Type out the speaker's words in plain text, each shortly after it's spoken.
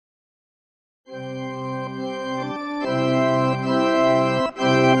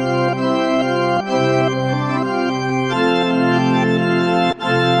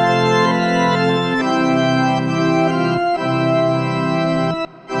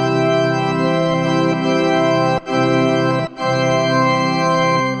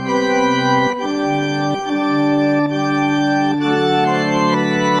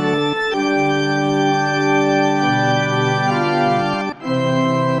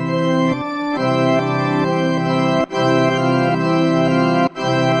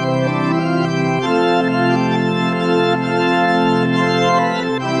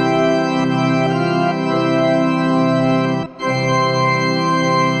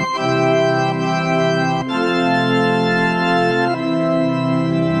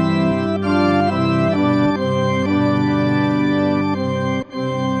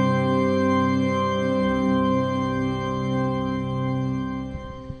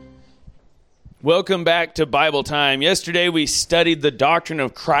Welcome back to Bible Time. Yesterday we studied the doctrine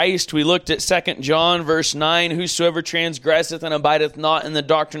of Christ. We looked at 2 John verse 9, whosoever transgresseth and abideth not in the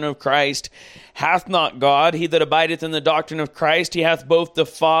doctrine of Christ hath not God. He that abideth in the doctrine of Christ, he hath both the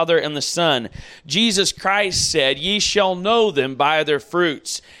Father and the Son. Jesus Christ said, ye shall know them by their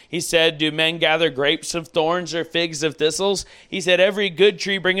fruits. He said, do men gather grapes of thorns or figs of thistles? He said, every good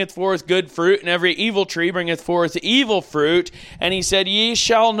tree bringeth forth good fruit, and every evil tree bringeth forth evil fruit. And he said, ye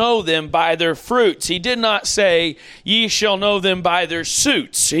shall know them by their fruits. He did not say, ye shall know them by their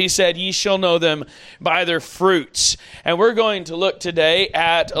suits. He said, ye shall know them by their fruits. And we're going to look today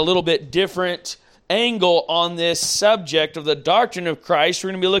at a little bit different angle on this subject of the doctrine of Christ. We're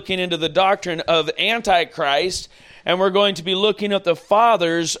going to be looking into the doctrine of Antichrist, and we're going to be looking at the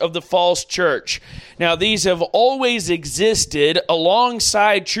fathers of the false church. Now, these have always existed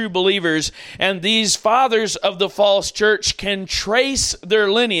alongside true believers, and these fathers of the false church can trace their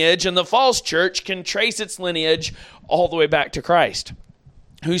lineage, and the false church can trace its lineage all the way back to Christ,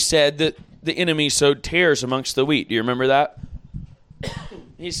 who said that the enemy sowed tares amongst the wheat. Do you remember that?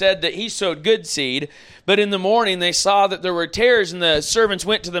 He said that he sowed good seed, but in the morning they saw that there were tares, and the servants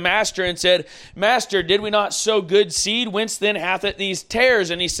went to the master and said, Master, did we not sow good seed? Whence then hath it these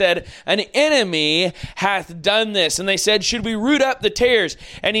tares? And he said, an enemy hath done this. And they said, should we root up the tares?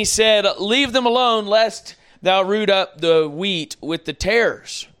 And he said, leave them alone, lest thou root up the wheat with the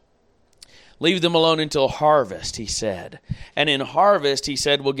tares. Leave them alone until harvest, he said. And in harvest, he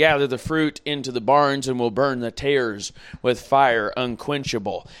said, we'll gather the fruit into the barns and we'll burn the tares with fire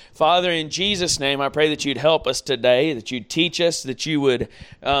unquenchable. Father, in Jesus' name, I pray that you'd help us today, that you'd teach us, that you would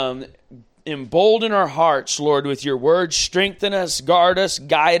embolden our hearts, Lord, with your word. Strengthen us, guard us,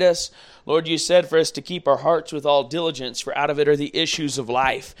 guide us. Lord, you said for us to keep our hearts with all diligence, for out of it are the issues of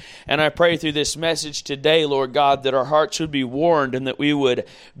life. And I pray through this message today, Lord God, that our hearts would be warned and that we would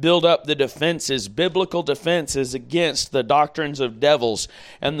build up the defenses, biblical defenses against the doctrines of devils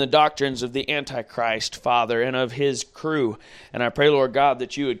and the doctrines of the Antichrist, Father, and of his crew. And I pray, Lord God,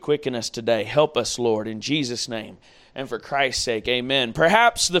 that you would quicken us today. Help us, Lord, in Jesus' name. And for Christ's sake, amen.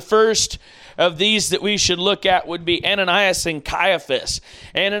 Perhaps the first of these that we should look at would be Ananias and Caiaphas.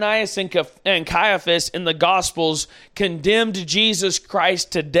 Ananias and Caiaphas in the Gospels condemned Jesus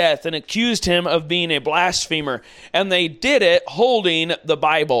Christ to death and accused him of being a blasphemer. And they did it holding the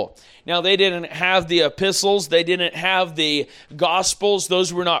Bible. Now, they didn't have the epistles. They didn't have the Gospels.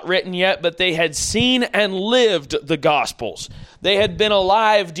 Those were not written yet, but they had seen and lived the Gospels. They had been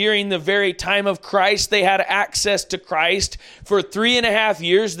alive during the very time of Christ. They had access to Christ for 3.5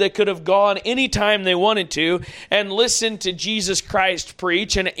 years. They could have gone anytime they wanted to and listened to Jesus Christ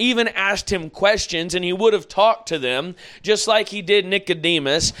preach and even asked him questions, and he would have talked to them just like he did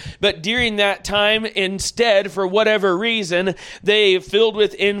Nicodemus. But during that time, instead, for whatever reason, they filled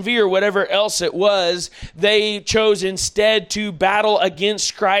with envy or whatever else it was, they chose instead to battle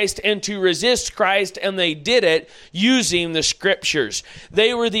against Christ and to resist Christ, and they did it using the Scriptures.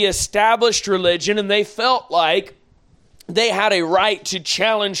 They were the established religion, and they felt like they had a right to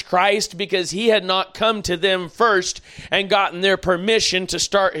challenge Christ because he had not come to them first and gotten their permission to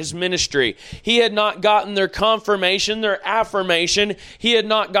start his ministry. He had not gotten their confirmation, their affirmation. He had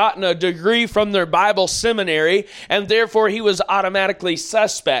not gotten a degree from their Bible seminary, and therefore he was automatically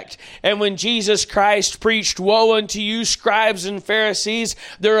suspect. And when Jesus Christ preached, woe unto you, scribes and Pharisees,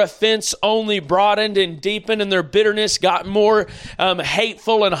 their offense only broadened and deepened, and their bitterness got more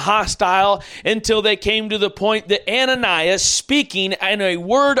hateful and hostile until they came to the point that Ananias, speaking in a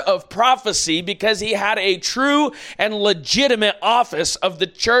word of prophecy, because he had a true and legitimate office of the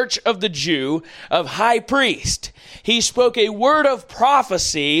church of the Jew of high priest. He spoke a word of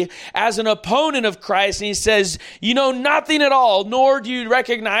prophecy as an opponent of Christ, and he says, you know nothing at all, nor do you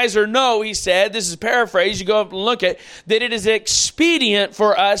recognize or know, he said, this is paraphrased, you go up and look at, that it is expedient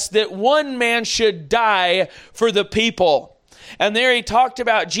for us that one man should die for the people. And there he talked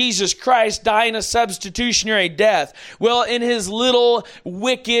about Jesus Christ dying a substitutionary death. Well, in his little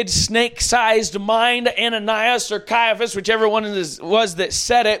wicked snake-sized mind, Ananias or Caiaphas, whichever one it was that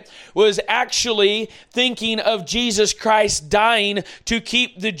said it, was actually thinking of Jesus Christ dying to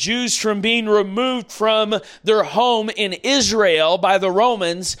keep the Jews from being removed from their home in Israel by the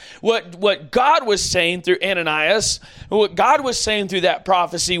Romans. What God was saying through Ananias, what God was saying through that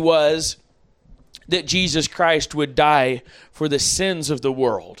prophecy was that Jesus Christ would die for the sins of the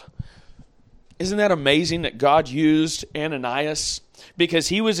world. Isn't that amazing that God used Ananias? Because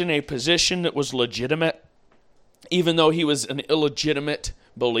he was in a position that was legitimate, even though he was an illegitimate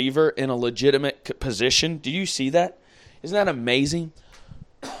believer in a legitimate position. Do you see that? Isn't that amazing?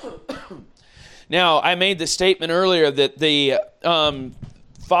 Now, I made the statement earlier that the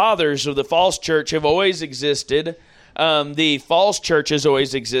fathers of the false church have always existed. The false church has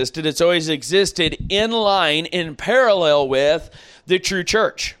always existed. It's always existed in line, in parallel with the true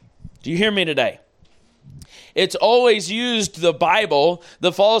church. Do you hear me today? It's always used the Bible.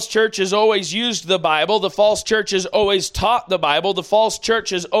 The false church has always used the Bible. The false church has always taught the Bible. The false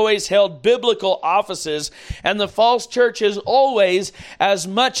church has always held biblical offices. And the false church has always, as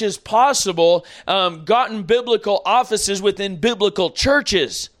much as possible, gotten biblical offices within biblical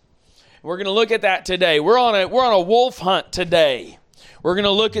churches. We're going to look at that today. We're on a wolf hunt today. We're going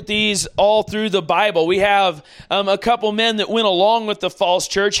to look at these all through the Bible. We have a couple men that went along with the false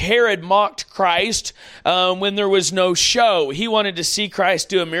church. Herod mocked Christ when there was no show. He wanted to see Christ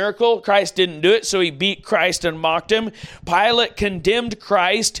do a miracle. Christ didn't do it, so he beat Christ and mocked him. Pilate condemned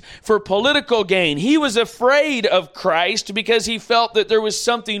Christ for political gain. He was afraid of Christ because he felt that there was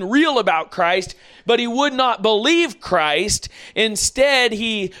something real about Christ, but he would not believe Christ. Instead,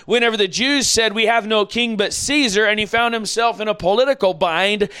 whenever the Jews said, "We have no king but Caesar," and he found himself in a political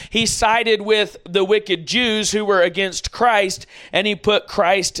bind, he sided with the wicked Jews who were against Christ, and he put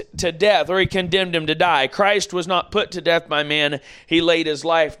Christ to death, or he condemned him to die. Christ was not put to death by man. He laid his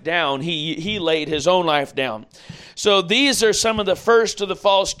life down. He laid his own life down. So these are some of the first of the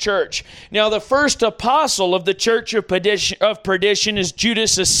false church. Now, the first apostle of the church of perdition is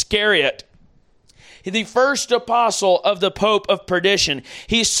Judas Iscariot. The first apostle of the Perdition.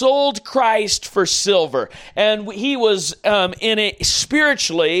 He sold Christ for silver. And he was,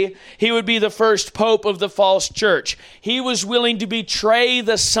 spiritually, he would be the first pope of the false church. He was willing to betray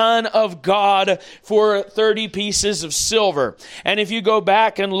the Son of God for 30 pieces of silver. And if you go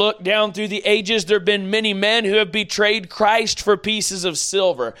back and look down through the ages, there have been many men who have betrayed Christ for pieces of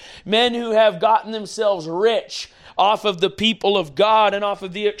silver. Men who have gotten themselves rich off of the people of God and off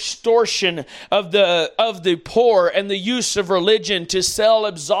of the extortion of the poor and the use of religion to sell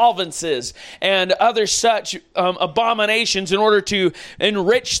absolvences and other such abominations in order to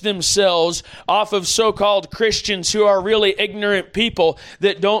enrich themselves off of so-called Christians who are really ignorant people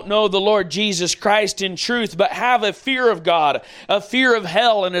that don't know the Lord Jesus Christ in truth, but have a fear of God, a fear of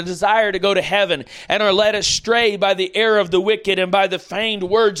hell, and a desire to go to heaven, and are led astray by the error of the wicked and by the feigned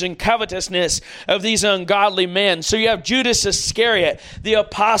words and covetousness of these ungodly men. So you have Judas Iscariot, the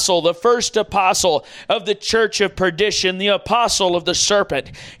apostle, the first apostle of the church of perdition, the apostle of the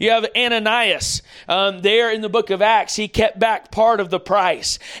serpent. You have Ananias. There in the book of Acts, he kept back part of the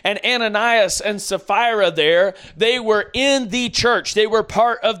price. And Ananias and Sapphira there, they were in the church. They were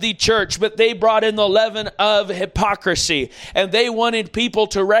part of the church, but they brought in the leaven of hypocrisy. And they wanted people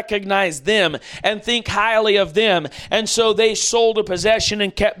to recognize them and think highly of them. And so they sold a possession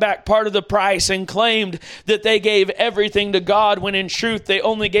and kept back part of the price and claimed that they gave everything to God, when in truth they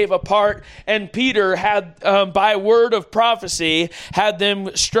only gave a part. And Peter had, by word of prophecy, had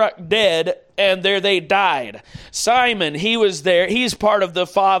them struck dead, and there they died. Simon, he was there. He's part of the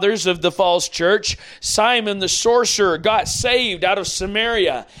fathers of the false church. Simon the sorcerer got saved out of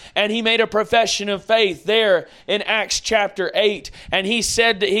Samaria, and he made a profession of faith there in Acts chapter 8. And he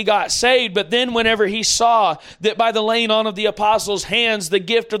said that he got saved, but then whenever he saw that by the laying on of the apostles' hands the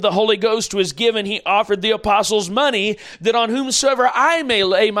gift of the Holy Ghost was given, he offered the apostles money, that on whomsoever I may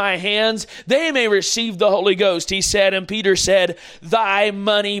lay my hands, they may receive the Holy Ghost. He said, and Peter said, "Thy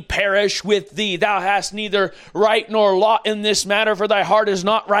money perish with thee. Thou hast neither right nor lot in this matter, for thy heart is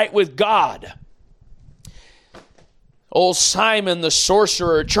not right with God." Old Simon the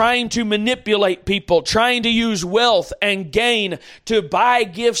sorcerer, trying to manipulate people, trying to use wealth and gain to buy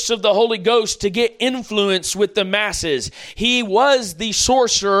gifts of the Holy Ghost to get influence with the masses. He was the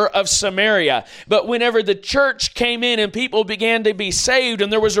sorcerer of Samaria. But whenever the church came in and people began to be saved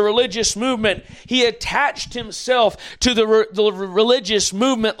and there was a religious movement, he attached himself to the religious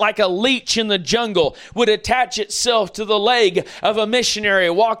movement like a leech in the jungle would attach itself to the leg of a missionary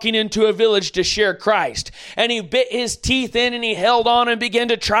walking into a village to share Christ. And he bit his teeth in and he held on and began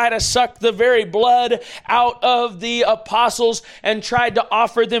to try to suck the very blood out of the apostles and tried to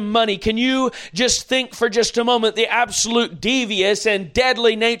offer them money. Can you just think for just a moment the absolute devious and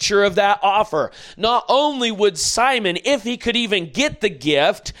deadly nature of that offer? Not only would Simon, if he could even get the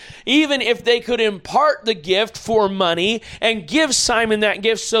gift, even if they could impart the gift for money and give Simon that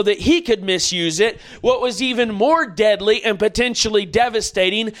gift so that he could misuse it, what was even more deadly and potentially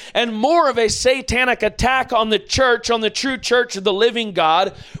devastating and more of a satanic attack on the church, on the true church of the living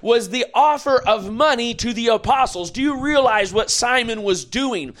God was the offer of money to the apostles. Do you realize what Simon was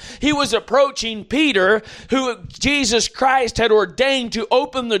doing? He was approaching Peter, who Jesus Christ had ordained to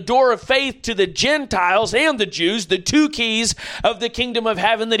open the door of faith to the Gentiles and the Jews, the two keys of the kingdom of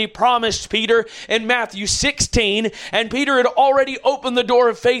heaven that he promised Peter in Matthew 16. And Peter had already opened the door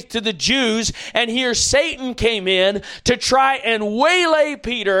of faith to the Jews, and here Satan came in to try and waylay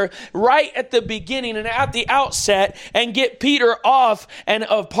Peter right at the beginning and at the outset and get Peter off and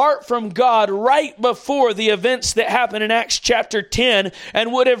apart from God right before the events that happened in Acts chapter 10,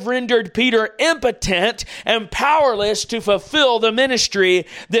 and would have rendered Peter impotent and powerless to fulfill the ministry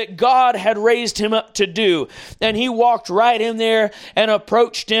that God had raised him up to do. And he walked right in there and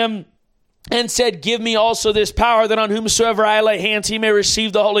approached him and said, "Give me also this power, that on whomsoever I lay hands he may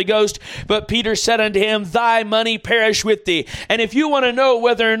receive the Holy Ghost." But Peter said unto him, "Thy money perish with thee." And if you want to know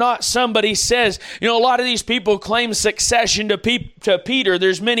whether or not somebody says, a lot of these people claim succession to Peter.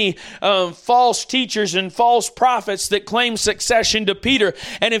 There's many false teachers and false prophets that claim succession to Peter.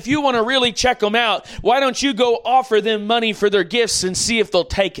 And if you want to really check them out, why don't you go offer them money for their gifts and see if they'll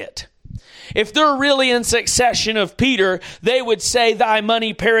take it? If they're really in succession of Peter, they would say, "Thy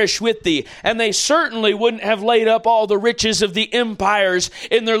money perish with thee." And they certainly wouldn't have laid up all the riches of the empires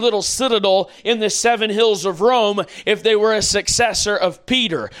in their little citadel in the 7 hills of Rome if they were a successor of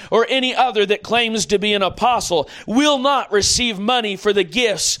Peter, or any other that claims to be an apostle will not receive money for the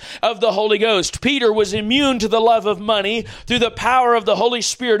gifts of the Holy Ghost. Peter was immune to the love of money through the power of the Holy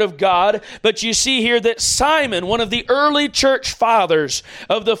Spirit of God. But you see here that Simon, one of the early church fathers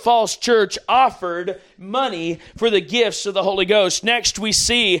of the false church, offered money for the gifts of the Holy Ghost. Next, we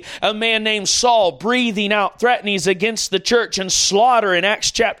see a man named Saul breathing out threatenings against the church and slaughter in Acts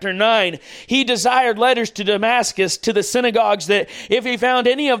chapter 9. He desired letters to Damascus, to the synagogues, that if he found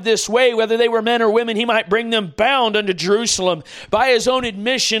any of this way, whether they were men or women, he might bring them bound unto Jerusalem. By his own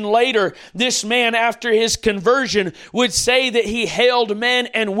admission later, this man, after his conversion, would say that he hailed men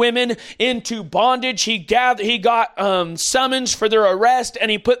and women into bondage. He got summons for their arrest, and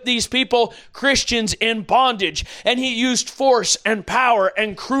he put these people, Christians, in bondage, and he used force and power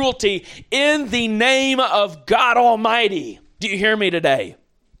and cruelty in the name of God Almighty. Do you hear me today?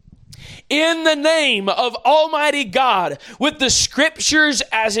 In the name of Almighty God, with the scriptures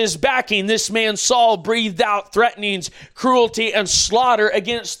as his backing, this man Saul breathed out threatenings, cruelty, and slaughter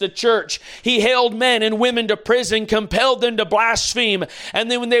against the church. He hailed men and women to prison, compelled them to blaspheme,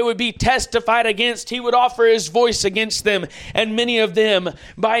 and then when they would be testified against, he would offer his voice against them, and many of them,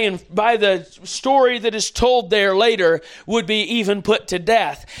 by the story that is told there later, would be even put to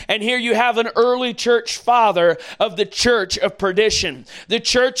death. And here you have an early church father of the church of perdition. The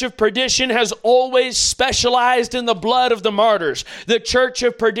church of perdition has always specialized in the blood of the martyrs. The church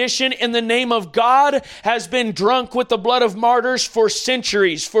of perdition, in the name of God, has been drunk with the blood of martyrs for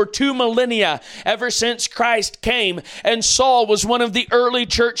centuries, for 2 millennia, ever since Christ came. And Saul was one of the early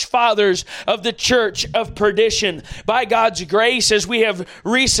church fathers of the church of perdition. By God's grace, as we have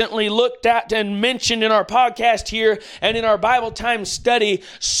recently looked at and mentioned in our podcast here and in our Bible time study,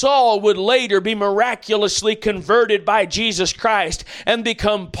 Saul would later be miraculously converted by Jesus Christ and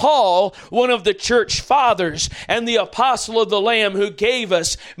become Paul, one of the church fathers and the apostle of the Lamb, who gave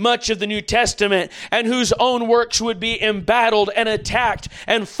us much of the New Testament, and whose own works would be embattled and attacked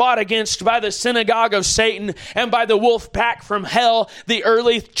and fought against by the synagogue of Satan and by the wolf pack from hell, the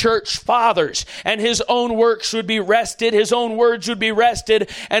early church fathers. And his own works would be wrested, his own words would be wrested,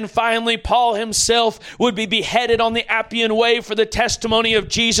 and finally Paul himself would be beheaded on the Appian Way for the testimony of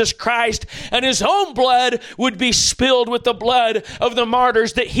Jesus Christ, and his own blood would be spilled with the blood of the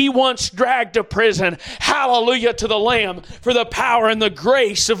martyrs that he once dragged to prison. Hallelujah to the Lamb for the power and the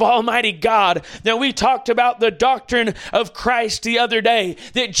grace of Almighty God. Now, we talked about the doctrine of Christ the other day,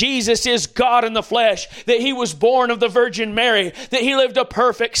 that Jesus is God in the flesh, that he was born of the Virgin Mary, that he lived a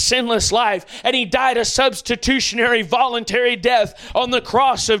perfect, sinless life, and he died a substitutionary, voluntary death on the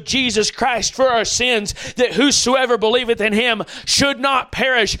cross of Jesus Christ for our sins, that whosoever believeth in him should not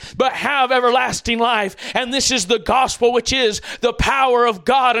perish, but have everlasting life. And this is the gospel, which is the power of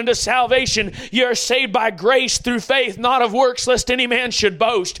God unto salvation. You are saved by grace through faith, not of works, lest any man should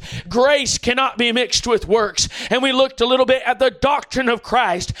boast. Grace cannot be mixed with works. And we looked a little bit at the doctrine of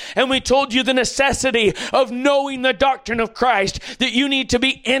Christ, and we told you the necessity of knowing the doctrine of Christ, that you need to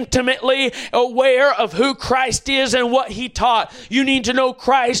be intimately aware of who Christ is and what he taught. You need to know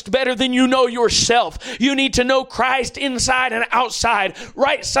Christ better than you know yourself. You need to know Christ inside and outside,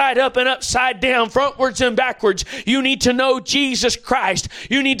 right side up and upside down, frontwards and backwards. You need to know Jesus Christ.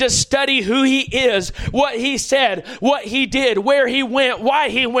 You need to study who he is, what he said, what he did, where he went, why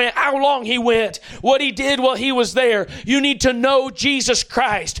he went, how long he went, what he did while he was there. You need to know Jesus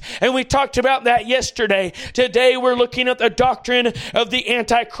Christ. And we talked about that yesterday. Today we're looking at the doctrine of the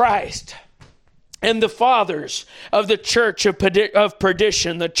Antichrist and the fathers of the church of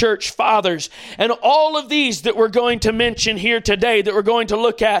perdition, the church fathers. And all of these that we're going to mention here today, that we're going to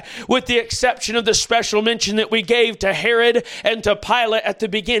look at, with the exception of the special mention that we gave to Herod and to Pilate at the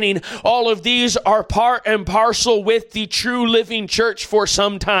beginning, all of these are part and parcel with the true living church for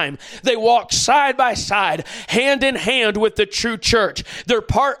some time. They walk side by side, hand in hand with the true church. They're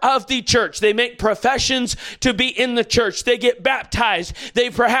part of the church. They make professions to be in the church. They get baptized.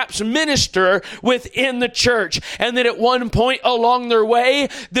 They perhaps minister within the church. And then at one point along their way,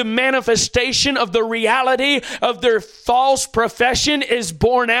 the manifestation of the reality of their false profession is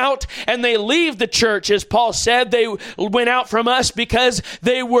borne out, and they leave the church. As Paul said, they went out from us because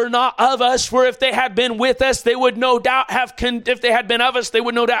they were not of us. For if they had been with us, they would no doubt have, if they had been of us, they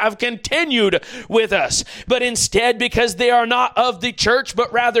would no doubt have continued with us. But instead, because they are not of the church,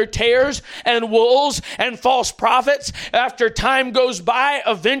 but rather tares and wolves and false prophets, after time goes by,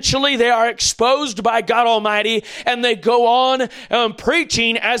 eventually they are exposed by God Almighty, and they go on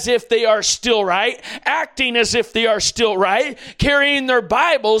preaching as if they are still right, acting as if they are still right, carrying their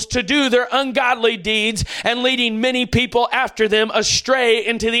Bibles to do their ungodly deeds, and leading many people after them astray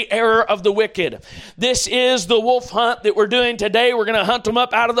into the error of the wicked. This is the wolf hunt that we're doing today. We're going to hunt them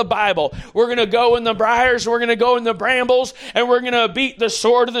up out of the Bible. We're going to go in the briars, we're going to go in the brambles, and we're going to beat the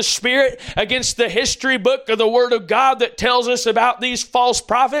sword of the Spirit against the history book of the Word of God that tells us about these false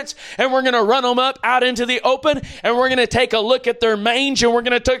prophets, and we're going to run them up out into the open, and we're going to take a look at their mange, and we're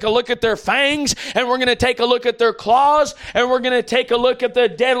going to take a look at their fangs, and we're going to take a look at their claws, and we're going to take a look at the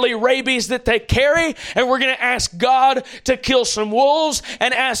deadly rabies that they carry, and we're going to ask God to kill some wolves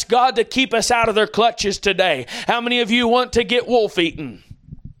and ask God to keep us out of their clutches today. How many of you want to get wolf eaten?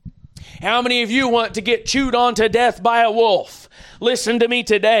 How many of you want to get chewed on to death by a wolf? Listen to me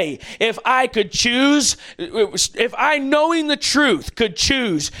today. If I could choose, if I, knowing the truth, could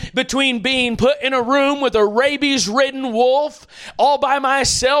choose between being put in a room with a rabies-ridden wolf all by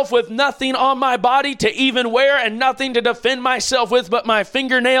myself with nothing on my body to even wear and nothing to defend myself with but my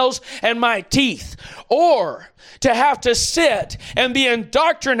fingernails and my teeth, or to have to sit and be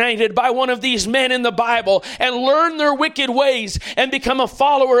indoctrinated by one of these men in the Bible and learn their wicked ways and become a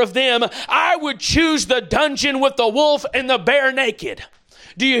follower of them, I would choose the dungeon with the wolf and the bear naked.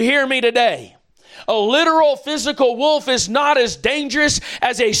 Do you hear me today? A literal physical wolf is not as dangerous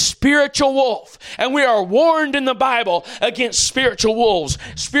as a spiritual wolf. And we are warned in the Bible against spiritual wolves.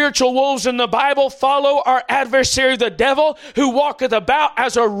 Spiritual wolves in the Bible follow our adversary, the devil, who walketh about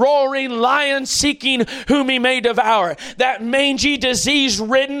as a roaring lion seeking whom he may devour. That mangy,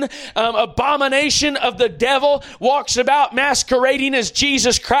 disease-ridden abomination of the devil walks about masquerading as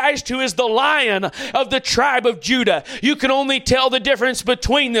Jesus Christ, who is the Lion of the tribe of Judah. You can only tell the difference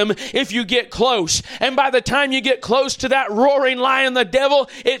between them if you get close. And by the time you get close to that roaring lion, the devil,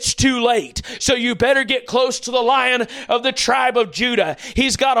 it's too late. So you better get close to the Lion of the tribe of Judah.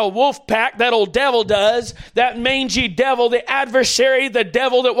 He's got a wolf pack, that old devil does. That mangy devil, the adversary, the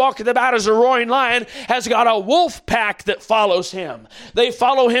devil that walketh about as a roaring lion, has got a wolf pack that follows him. They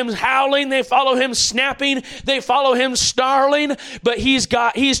follow him howling, they follow him snapping, they follow him snarling, but he's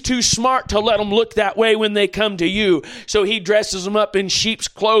too smart to let them look that way when they come to you. So he dresses them up in sheep's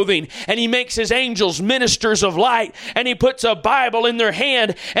clothing, and he makes his angels ministers of light, and he puts a Bible in their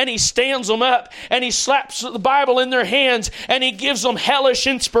hand, and he stands them up, and he slaps the Bible in their hands, and he gives them hellish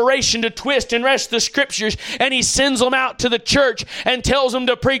inspiration to twist and wrest the scriptures, and he sends them out to the church and tells them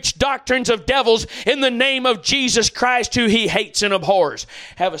to preach doctrines of devils in the name of Jesus Christ, who he hates and abhors.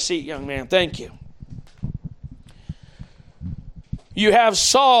 Have a seat, young man. Thank you. You have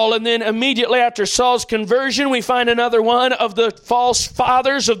Saul, and then immediately after Saul's conversion, we find another one of the false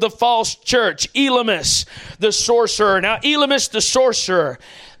fathers of the false church, Elymas, the sorcerer. Now, Elymas, the sorcerer,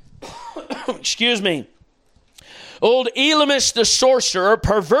 excuse me, old Elymas, the sorcerer,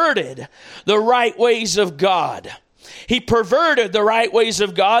 perverted the right ways of God. He perverted the right ways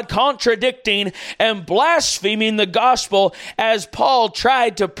of God, contradicting and blaspheming the gospel as Paul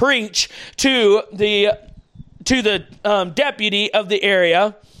tried to preach to the deputy of the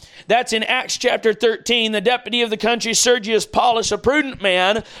area That's in Acts chapter 13. The deputy of the country, Sergius Paulus, a prudent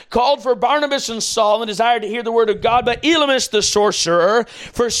man, called for Barnabas and Saul and desired to hear the word of God. But Elymas the sorcerer,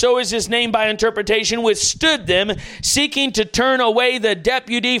 for so is his name by interpretation, withstood them, seeking to turn away the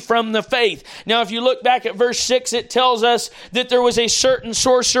deputy from the faith. Now, if you look back at verse 6, it tells us that there was a certain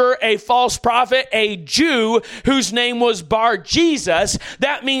sorcerer, a false prophet, a Jew, whose name was Bar-Jesus.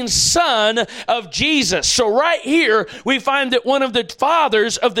 That means son of Jesus. So right here, we find that one of the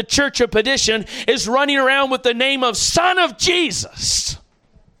fathers of the church of Perdition is running around with the name of Son of Jesus.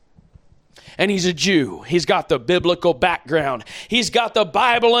 And he's a Jew. He's got the biblical background. He's got the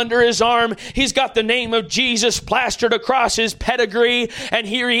Bible under his arm. He's got the name of Jesus plastered across his pedigree. And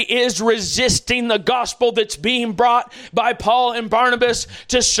here he is resisting the gospel that's being brought by Paul and Barnabas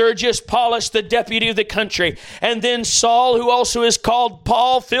to Sergius Paulus, the deputy of the country. And then Saul, who also is called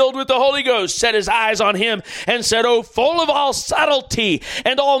Paul, filled with the Holy Ghost, set his eyes on him and said, "O full of all subtlety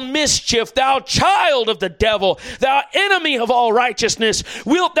and all mischief, thou child of the devil, thou enemy of all righteousness,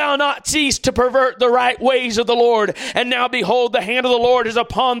 wilt thou not cease to pervert the right ways of the Lord? And now behold, the hand of the Lord is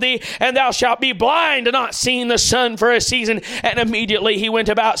upon thee, and thou shalt be blind and not seeing the sun for a season." And immediately he went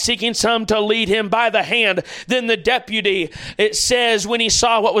about seeking some to lead him by the hand. Then the deputy, it says, when he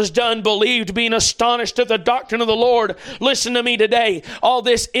saw what was done, believed, being astonished at the doctrine of the Lord. Listen to me today. All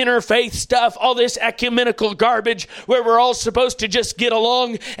this interfaith stuff, all this ecumenical garbage where we're all supposed to just get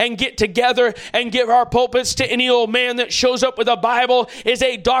along and get together and give our pulpits to any old man that shows up with a Bible is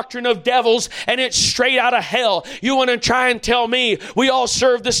a doctrine of devils. And it's straight out of hell. You want to try and tell me we all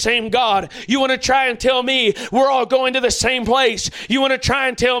serve the same God? You want to try and tell me we're all going to the same place? You want to try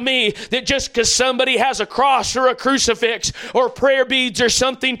and tell me that just because somebody has a cross or a crucifix or prayer beads or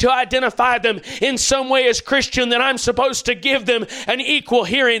something to identify them in some way as Christian, that I'm supposed to give them an equal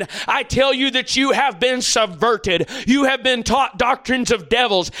hearing? I tell you that you have been subverted. You have been taught doctrines of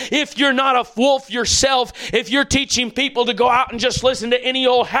devils. If you're not a wolf yourself, if you're teaching people to go out and just listen to any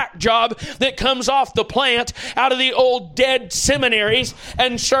old hack job that comes off the plant out of the old dead seminaries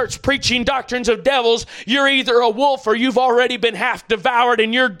and starts preaching doctrines of devils, you're either a wolf or you've already been half devoured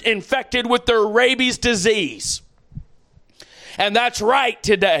and you're infected with the rabies disease. And that's right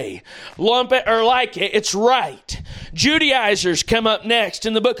today. Lump it or like it, it's right. Judaizers come up next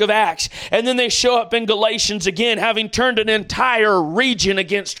in the book of Acts, and then they show up in Galatians again, having turned an entire region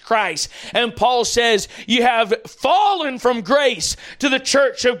against Christ. And Paul says, you have fallen from grace to the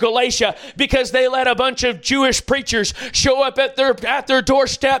church of Galatia because they let a bunch of Jewish preachers show up at their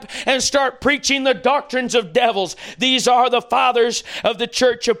doorstep and start preaching the doctrines of devils. These are the fathers of the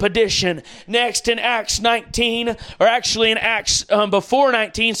church of Perdition. Next in Acts 19, or actually in Acts before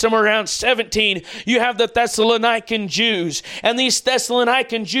 19, somewhere around 17, you have the Thessalonican Jews. And these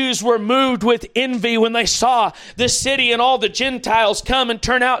Thessalonican Jews were moved with envy when they saw the city and all the Gentiles come and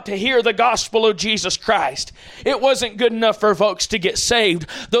turn out to hear the gospel of Jesus Christ. It wasn't good enough for folks to get saved.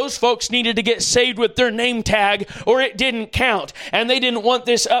 Those folks needed to get saved with their name tag, or it didn't count. And they didn't want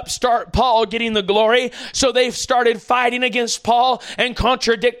this upstart Paul getting the glory, so they started fighting against Paul and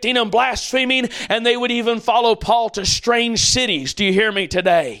contradicting and blaspheming, and they would even follow Paul to strange cities. Do you hear me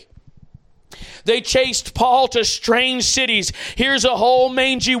today? They chased Paul to strange cities. Here's a whole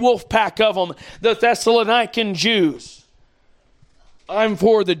mangy wolf pack of them, the Thessalonican Jews. I'm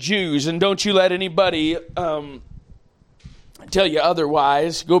for the Jews, and don't you let anybody tell you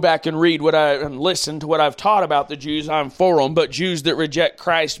otherwise. Go back and read and listen to what I've taught about the Jews. I'm for them, but Jews that reject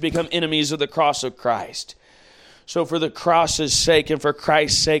Christ become enemies of the cross of Christ. So for the cross's sake and for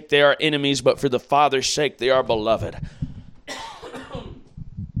Christ's sake, they are enemies, but for the Father's sake, they are beloved.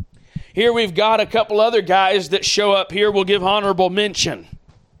 Here we've got a couple other guys that show up here. We'll give honorable mention.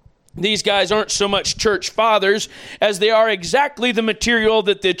 These guys aren't so much church fathers as they are exactly the material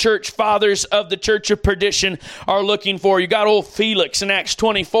that the church fathers of the church of Perdition are looking for. You got old Felix in Acts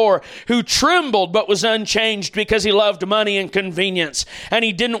 24 who trembled but was unchanged because he loved money and convenience, and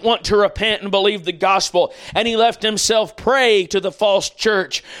he didn't want to repent and believe the gospel, and he left himself prey to the false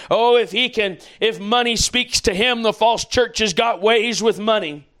church. Oh, if money speaks to him, the false church has got ways with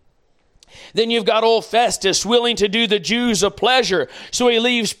money. Then you've got old Festus willing to do the Jews a pleasure. So he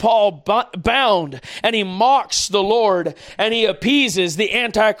leaves Paul bound, and he mocks the Lord, and he appeases the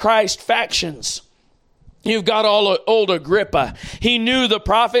Antichrist factions. You've got old Agrippa. He knew the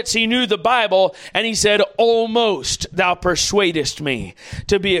prophets, he knew the Bible, and he said, almost thou persuadest me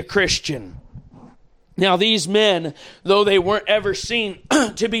to be a Christian. Now these men, though they weren't ever seen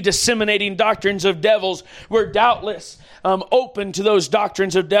to be disseminating doctrines of devils, were doubtless open to those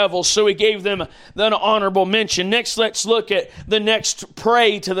doctrines of devils, so he gave them an honorable mention. Next, let's look at the next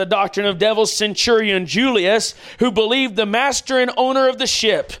prey to the doctrine of devils, Centurion Julius, who believed the master and owner of the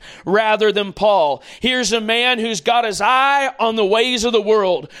ship rather than Paul. Here's a man who's got his eye on the ways of the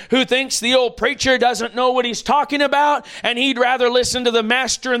world, who thinks the old preacher doesn't know what he's talking about, and he'd rather listen to the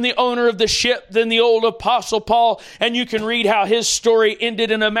master and the owner of the ship than the old apostle Paul. And you can read how his story ended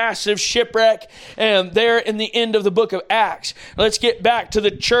in a massive shipwreck, and there in the end of the book of Acts. Let's get back to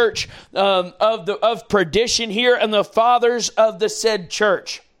the church of Perdition here and the fathers of the said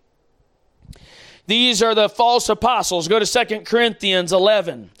church. These are the false apostles. Go to 2 Corinthians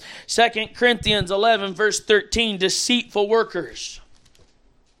 11. 2 Corinthians 11 verse 13, deceitful workers.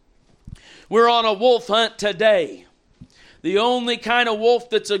 We're on a wolf hunt today. The only kind of wolf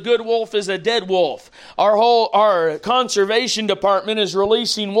that's a good wolf is a dead wolf. Our conservation department is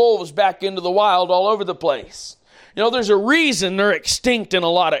releasing wolves back into the wild all over the place. You know, there's a reason they're extinct in a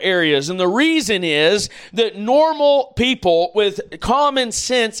lot of areas, and the reason is that normal people with common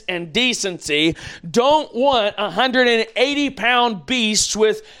sense and decency don't want 180-pound beasts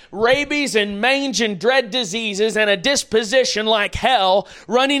with rabies and mange and dread diseases and a disposition like hell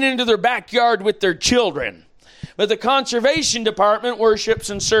running into their backyard with their children. But the conservation department worships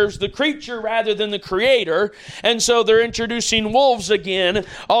and serves the creature rather than the creator. And so they're introducing wolves again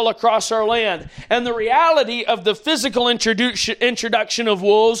all across our land. And the reality of the physical introduction of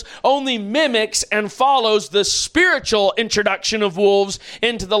wolves only mimics and follows the spiritual introduction of wolves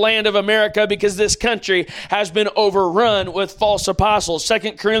into the land of America, because this country has been overrun with false apostles.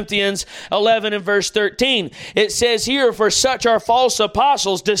 2 Corinthians 11 and verse 13. It says here, for such are false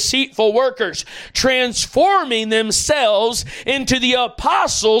apostles, deceitful workers, transforming themselves into the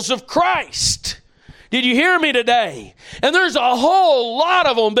apostles of Christ. Did you hear me today? And there's a whole lot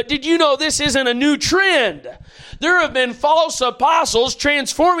of them, but did you know this isn't a new trend? There have been false apostles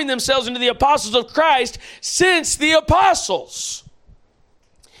transforming themselves into the apostles of Christ since the apostles.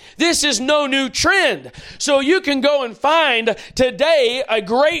 This is no new trend. So you can go and find today a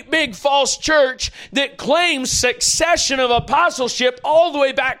great big false church that claims succession of apostleship all the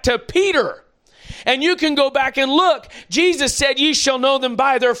way back to Peter. And you can go back and look. Jesus said, ye shall know them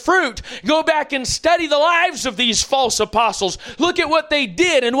by their fruit. Go back and study the lives of these false apostles. Look at what they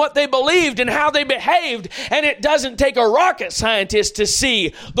did and what they believed and how they behaved. And it doesn't take a rocket scientist to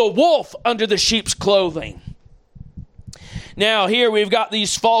see the wolf under the sheep's clothing. Now here we've got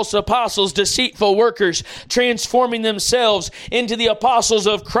these false apostles, deceitful workers, transforming themselves into the apostles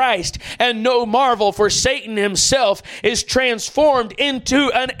of Christ. And no marvel, for Satan himself is transformed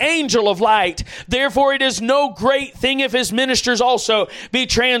into an angel of light. Therefore it is no great thing if his ministers also be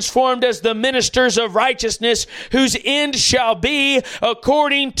transformed as the ministers of righteousness, whose end shall be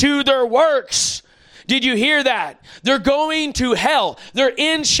according to their works. Did you hear that? They're going to hell. Their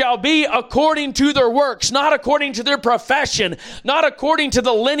end shall be according to their works, not according to their profession, not according to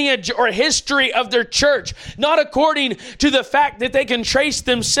the lineage or history of their church, not according to the fact that they can trace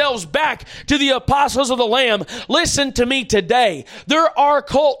themselves back to the apostles of the Lamb. Listen to me today. There are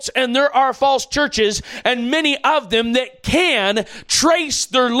cults and there are false churches, and many of them that can trace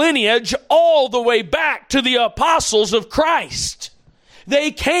their lineage all the way back to the apostles of Christ.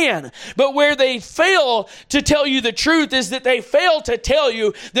 They can. But where they fail to tell you the truth is that they fail to tell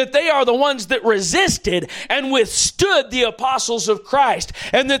you that they are the ones that resisted and withstood the apostles of Christ,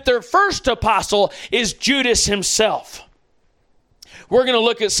 and that their first apostle is Judas himself. We're going to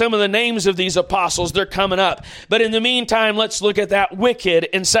look at some of the names of these apostles. They're coming up. But in the meantime, let's look at that wicked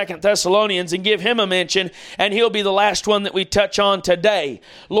in 2 Thessalonians and give him a mention, and he'll be the last one that we touch on today.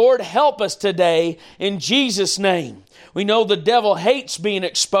 Lord, help us today in Jesus' name. We know the devil hates being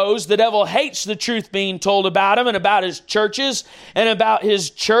exposed. The devil hates the truth being told about him and about his churches and about his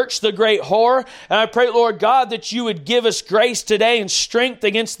church, the great whore. And I pray, Lord God, that you would give us grace today and strength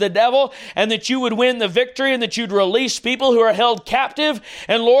against the devil, and that you would win the victory, and that you'd release people who are held captive.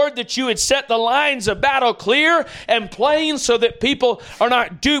 And Lord, that you would set the lines of battle clear and plain so that people are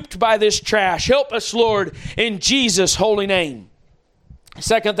not duped by this trash. Help us, Lord, in Jesus' holy name.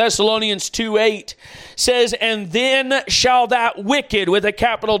 2 Thessalonians 2:8 says, and then shall that wicked, with a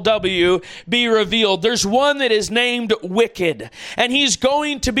capital W, be revealed. There's one that is named wicked, and he's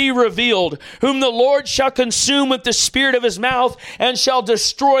going to be revealed, whom the Lord shall consume with the spirit of his mouth, and shall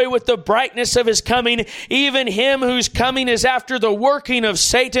destroy with the brightness of his coming, even him whose coming is after the working of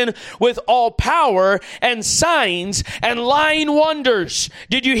Satan with all power and signs and lying wonders.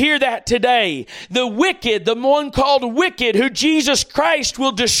 Did you hear that today? The wicked, the one called wicked, who Jesus Christ Christ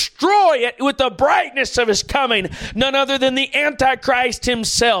will destroy it with the brightness of his coming. None other than the Antichrist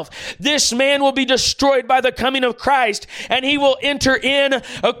himself. This man will be destroyed by the coming of Christ, and he will enter in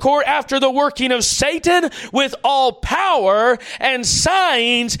after the working of Satan with all power and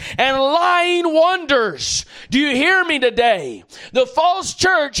signs and lying wonders. Do you hear me today? The false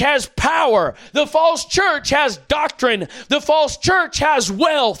church has power. The false church has doctrine. The false church has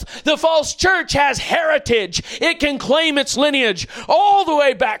wealth. The false church has heritage. It can claim its lineage all the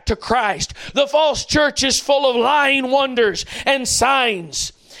way back to Christ. The false church is full of lying wonders and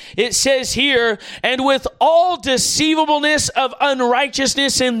signs. It says here, and with all deceivableness of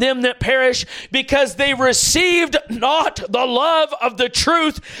unrighteousness in them that perish, because they received not the love of the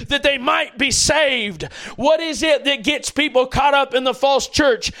truth, that they might be saved. What is it that gets people caught up in the false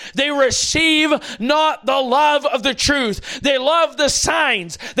church? They receive not the love of the truth. They love the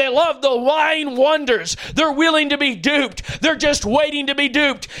signs. They love the lying wonders. They're willing to be duped. They're just waiting to be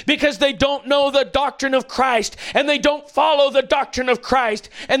duped because they don't know the doctrine of Christ, and they don't follow the doctrine of Christ,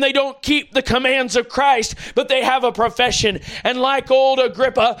 and they don't keep the commands of Christ, but they have a profession. And like old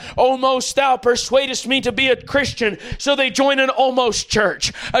Agrippa, almost thou persuadest me to be a Christian. So they join an almost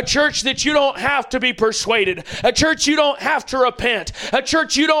church, a church that you don't have to be persuaded, a church you don't have to repent, a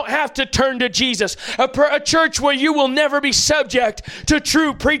church you don't have to turn to Jesus, a church where you will never be subject to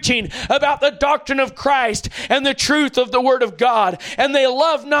true preaching about the doctrine of Christ and the truth of the Word of God. And they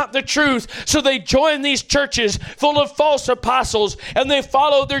love not the truth, so they join these churches full of false apostles, and they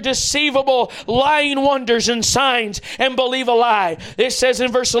follow their deceivable lying wonders and signs and believe a lie. It says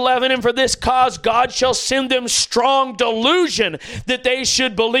in verse 11, and for this cause God shall send them strong delusion, that they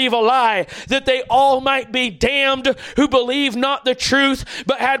should believe a lie, that they all might be damned who believe not the truth,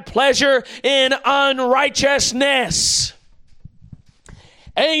 but had pleasure in unrighteousness.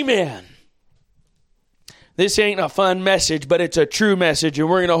 Amen. This ain't a fun message, but it's a true message, and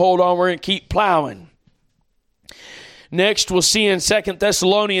we're going to hold on. We're going to keep plowing. Next, we'll see in 2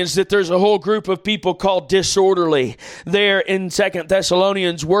 Thessalonians that there's a whole group of people called disorderly there in 2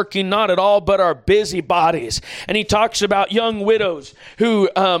 Thessalonians, working not at all but are busybodies. And he talks about young widows who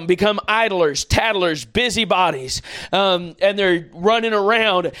become idlers, tattlers, busybodies, and they're running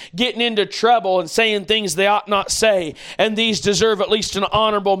around, getting into trouble and saying things they ought not say. And these deserve at least an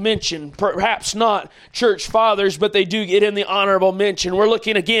honorable mention. Perhaps not church fathers, but they do get in the honorable mention. We're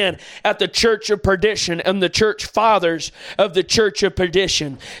looking again at the church of perdition and the church fathers of the church of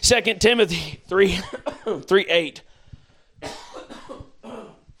perdition. 2 Timothy 3:8.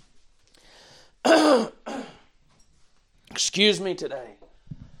 Excuse me today.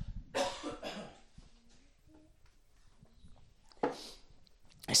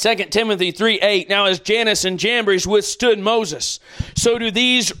 2 Timothy 3:8. Now as Jannes and Jambres withstood Moses, so do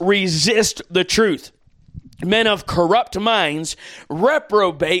these resist the truth. Men of corrupt minds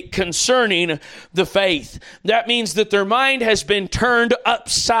reprobate concerning the faith. That means that their mind has been turned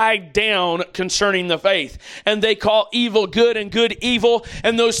upside down concerning the faith. And they call evil good and good evil.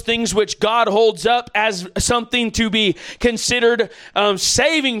 And those things which God holds up as something to be considered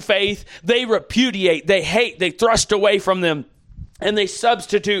saving faith, they repudiate, they hate, they thrust away from them. And they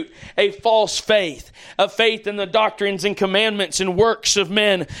substitute a false faith, a faith in the doctrines and commandments and works of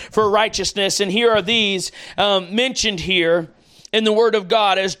men for righteousness. And here are these mentioned here in the Word of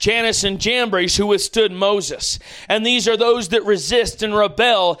God as Jannes and Jambres who withstood Moses. And these are those that resist and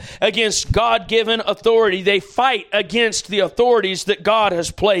rebel against God-given authority. They fight against the authorities that God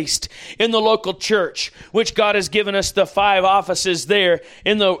has placed in the local church, which God has given us the 5 offices there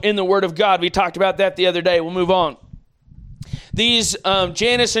in the Word of God. We talked about that the other day. We'll move on. These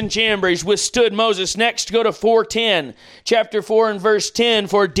Jannes and Jambres withstood Moses. Next, go to 4:10. Chapter 4 and verse 10.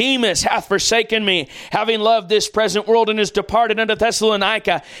 For Demas hath forsaken me, having loved this present world, and is departed unto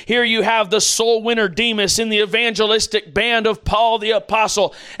Thessalonica. Here you have the soul winner Demas in the evangelistic band of Paul the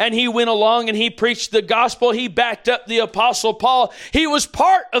Apostle. And he went along and he preached the gospel. He backed up the Apostle Paul. He was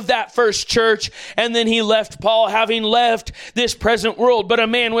part of that first church. And then he left Paul, having left this present world. But a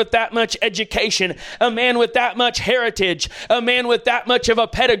man with that much education, a man with that much heritage, a man with that much of a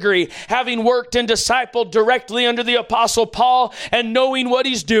pedigree, having worked and discipled directly under the Apostle Paul and knowing what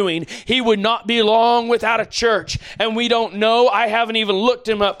he's doing, he would not be long without a church. And we don't know. I haven't even looked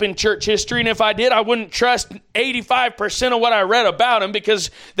him up in church history. And if I did, I wouldn't trust 85% of what I read about him, because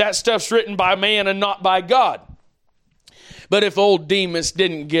that stuff's written by man and not by God. But if old Demas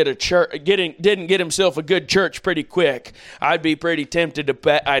didn't get himself a good church pretty quick, I'd be pretty tempted to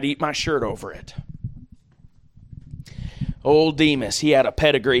bet I'd eat my shirt over it. Old Demas, he had a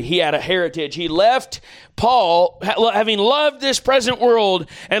pedigree. He had a heritage. He left Paul, having loved this present world,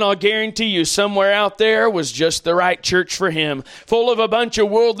 and I'll guarantee you somewhere out there was just the right church for him, full of a bunch of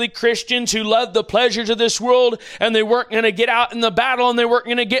worldly Christians who loved the pleasures of this world, and they weren't going to get out in the battle, and they weren't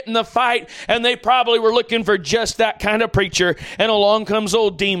going to get in the fight, and they probably were looking for just that kind of preacher. And along comes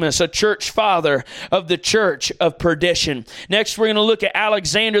old Demas, a church father of the church of Perdition. Next, we're going to look at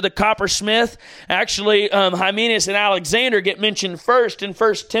Alexander the coppersmith. Actually, Hymenaeus and Alexander get mentioned first in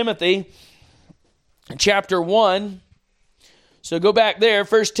 1 Timothy chapter 1. So go back there,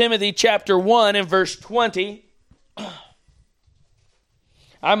 1 Timothy chapter 1 and verse 20.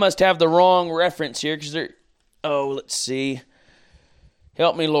 I must have the wrong reference here because let's see.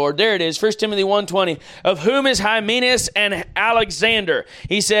 Help me, Lord. There it is, 1 Timothy 1:20. Of whom is Hymenaeus and Alexander?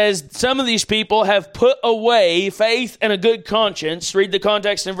 He says, some of these people have put away faith and a good conscience. Read the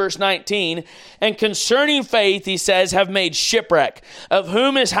context in verse 19. And concerning faith, he says, have made shipwreck. Of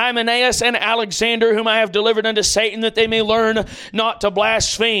whom is Hymenaeus and Alexander, whom I have delivered unto Satan, that they may learn not to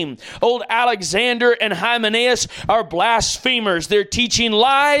blaspheme. Old Alexander and Hymenaeus are blasphemers. They're teaching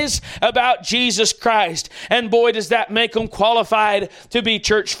lies about Jesus Christ. And boy, does that make them qualified to be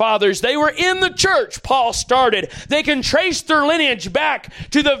church fathers. They were in the church Paul started. They can trace their lineage back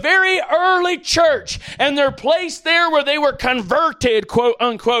to the very early church, and they're placed there where they were converted, quote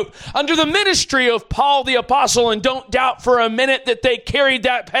unquote, under the ministry of Paul the apostle. And don't doubt for a minute that they carried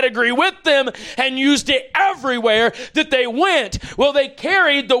that pedigree with them and used it everywhere that they went. Well, they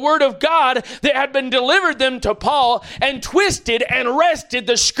carried the word of God that had been delivered them to Paul and twisted and wrested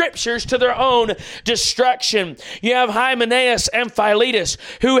the scriptures to their own destruction. You have Hymenaeus and Philetus,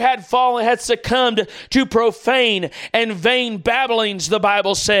 who had succumbed to profane and vain babblings, the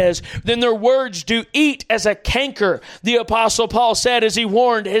Bible says. Then their words do eat as a canker, the apostle Paul said as he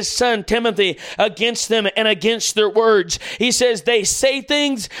warned his son Timothy against them and against their words. He says they say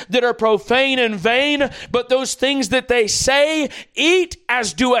things that are profane and vain, but those things that they say eat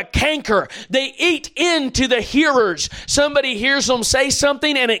as do a canker. They eat into the hearers. Somebody hears them say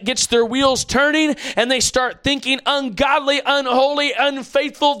something and it gets their wheels turning, and they start thinking ungodly, unholy,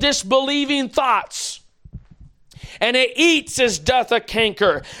 unfaithful, disbelieving thoughts. And it eats as doth a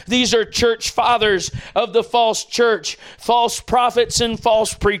canker. These are church fathers of the false church, false prophets and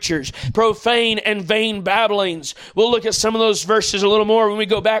false preachers, profane and vain babblings. We'll look at some of those verses a little more when we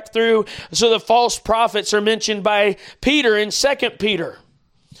go back through. So the false prophets are mentioned by Peter in 2 Peter.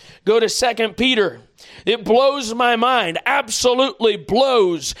 Go to 2 Peter. It blows my mind, absolutely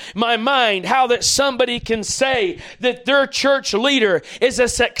blows my mind, how that somebody can say that their church leader is a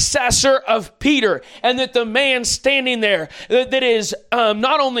successor of Peter, and that the man standing there that is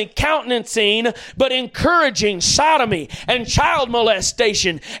not only countenancing, but encouraging sodomy and child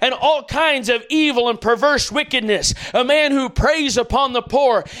molestation and all kinds of evil and perverse wickedness, a man who preys upon the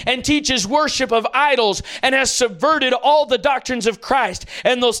poor and teaches worship of idols and has subverted all the doctrines of Christ,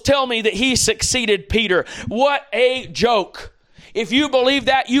 and they'll tell me that he succeeded Peter. What a joke. If you believe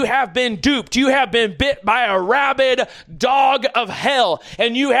that, you have been duped. You have been bit by a rabid dog of hell,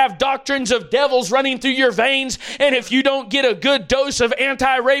 and you have doctrines of devils running through your veins. And if you don't get a good dose of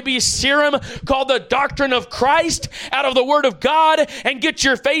anti-rabies serum called the doctrine of Christ out of the Word of God and get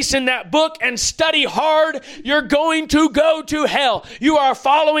your face in that book and study hard, you're going to go to hell. You are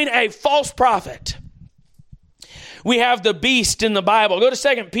following a false prophet. We have the beast in the Bible. Go to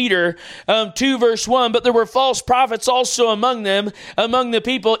 2 Peter 2 verse 1. But there were false prophets also among them, among the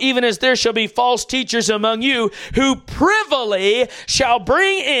people, even as there shall be false teachers among you, who privily shall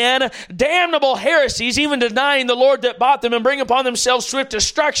bring in damnable heresies, even denying the Lord that bought them, and bring upon themselves swift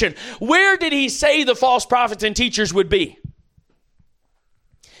destruction. Where did he say the false prophets and teachers would be?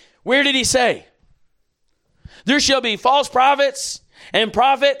 Where did he say? There shall be false prophets and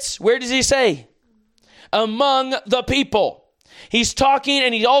prophets. Where does he say? Among the people. He's talking,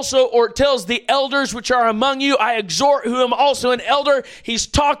 and he also tells the elders which are among you, I exhort who am also an elder. He's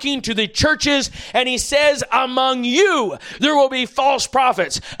talking to the churches, and he says, among you there will be false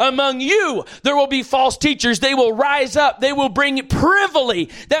prophets. Among you there will be false teachers. They will rise up. They will bring privily.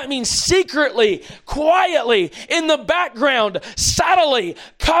 That means secretly, quietly, in the background, subtly,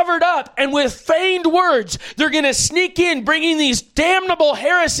 covered up, and with feigned words. They're going to sneak in, bringing these damnable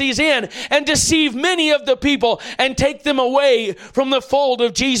heresies in and deceive many of the people and take them away from the fold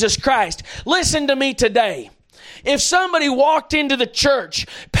of Jesus Christ. Listen to me today. If somebody walked into the church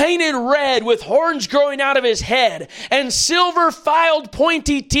painted red with horns growing out of his head and silver filed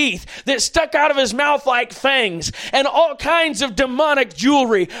pointy teeth that stuck out of his mouth like fangs and all kinds of demonic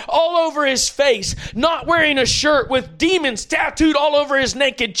jewelry all over his face, not wearing a shirt with demons tattooed all over his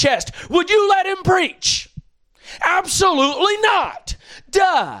naked chest, would you let him preach? Absolutely not.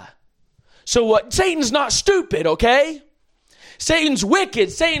 Duh. So what? Satan's not stupid, okay? Satan's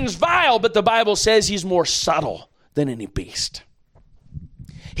wicked, Satan's vile, but the Bible says he's more subtle than any beast.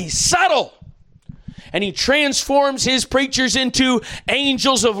 He's subtle. And he transforms his preachers into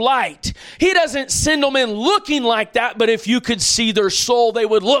angels of light. He doesn't send them in looking like that, but if you could see their soul, they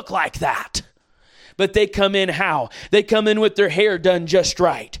would look like that. But they come in how? They come in with their hair done just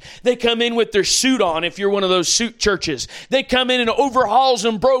right. They come in with their suit on if you're one of those suit churches. They come in overalls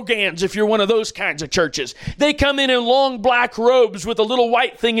and brogans if you're one of those kinds of churches. They come in long black robes with a little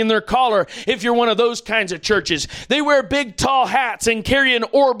white thing in their collar if you're one of those kinds of churches. They wear big tall hats and carry an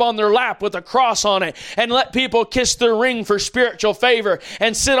orb on their lap with a cross on it and let people kiss their ring for spiritual favor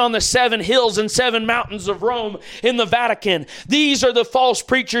and sit on the 7 hills and 7 mountains of Rome in the Vatican. These are the false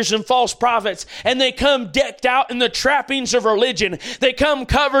preachers and false prophets, and they come decked out in the trappings of religion. They come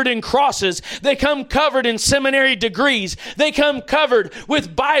covered in crosses. They come covered in seminary degrees. They come covered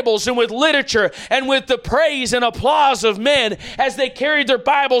with Bibles and with literature and with the praise and applause of men as they carry their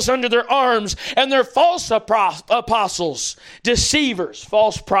Bibles under their arms. And they're false apostles, deceivers,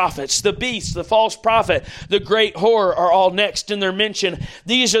 false prophets, the beast, the false prophet, the great whore are all next in their mention.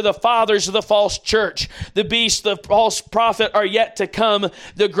 These are the fathers of the false church. The beast, the false prophet are yet to come.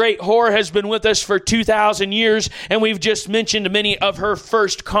 The great whore has been with us for 2,000 years, and we've just mentioned many of her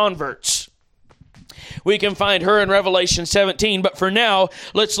first converts. We can find her in Revelation 17, but for now,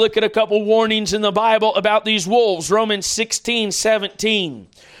 let's look at a couple warnings in the Bible about these wolves. Romans 16:17.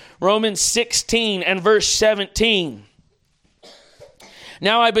 Romans 16 and verse 17.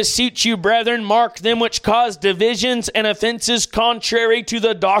 Now I beseech you, brethren, mark them which cause divisions and offenses contrary to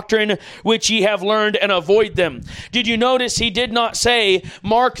the doctrine which ye have learned, and avoid them. Did you notice he did not say,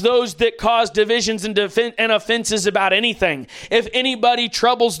 mark those that cause divisions and offenses about anything? If anybody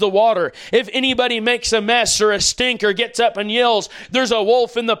troubles the water, if anybody makes a mess or a stink or gets up and yells, there's a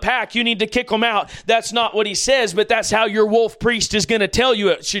wolf in the pack, you need to kick them out. That's not what he says, but that's how your wolf priest is going to tell you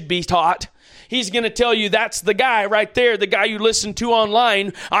it should be taught. He's going to tell you that's the guy right there, the guy you listen to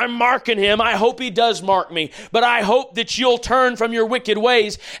online. I'm marking him. I hope he does mark me. But I hope that you'll turn from your wicked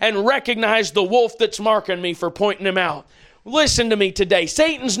ways and recognize the wolf that's marking me for pointing him out. Listen to me today.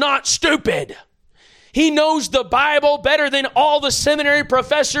 Satan's not stupid. He knows the Bible better than all the seminary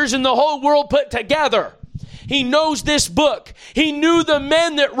professors in the whole world put together. He knows this book. He knew the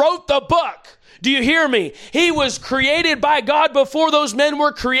men that wrote the book. Do you hear me? He was created by God before those men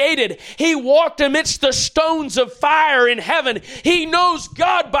were created. He walked amidst the stones of fire in heaven. He knows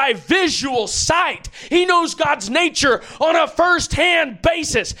God by visual sight. He knows God's nature on a first-hand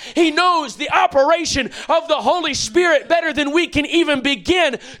basis. He knows the operation of the Holy Spirit better than we can even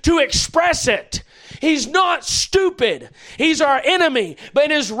begin to express it. He's not stupid. He's our enemy,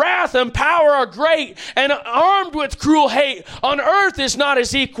 but his wrath and power are great, and armed with cruel hate. On earth is not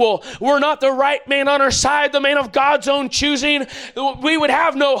his equal. We're not the right man on our side, the man of God's own choosing. We would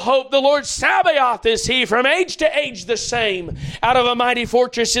have no hope. The Lord Sabaoth is he, from age to age the same. Out of a mighty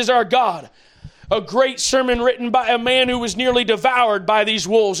fortress is our God. A great sermon written by a man who was nearly devoured by these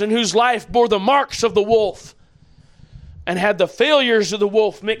wolves and whose life bore the marks of the wolf, and had the failures of the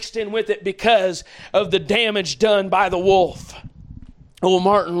wolf mixed in with it because of the damage done by the wolf. Oh,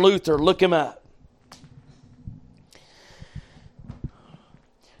 Martin Luther, look him up.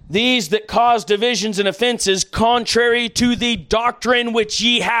 These that cause divisions and offenses contrary to the doctrine which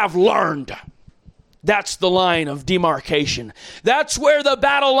ye have learned. That's the line of demarcation. That's where the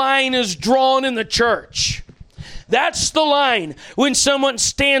battle line is drawn in the church. That's the line. When someone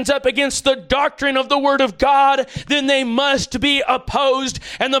stands up against the doctrine of the Word of God, then they must be opposed.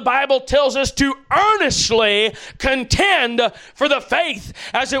 And the Bible tells us to earnestly contend for the faith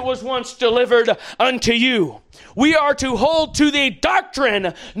as it was once delivered unto you. We are to hold to the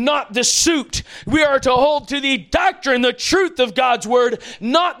doctrine, not the suit. We are to hold to the doctrine, the truth of God's Word,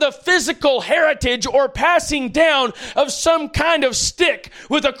 not the physical heritage or passing down of some kind of stick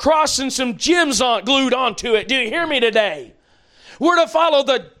with a cross and some gems glued onto it. Do you hear me today? We're to follow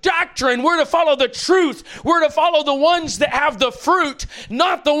the doctrine. We're to follow the truth. We're to follow the ones that have the fruit,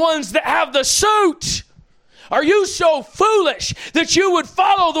 not the ones that have the suit. Are you so foolish that you would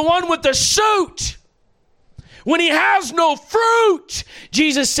follow the one with the suit when he has no fruit?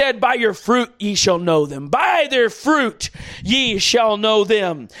 Jesus said, by your fruit ye shall know them. By their fruit ye shall know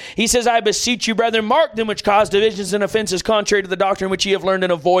them. He says, I beseech you, brethren, mark them which cause divisions and offenses contrary to the doctrine which ye have learned,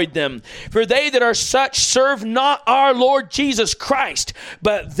 and avoid them. For they that are such serve not our Lord Jesus Christ,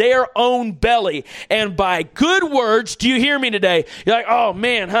 but their own belly. And by good words, do you hear me today? You're like, oh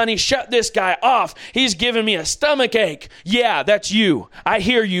man, honey, shut this guy off. He's giving me a stomach ache. Yeah, that's you. I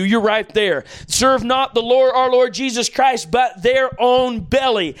hear you. You're right there. Serve not the Lord our our Lord Jesus Christ, but their own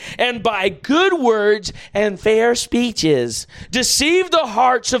belly, and by good words and fair speeches deceive the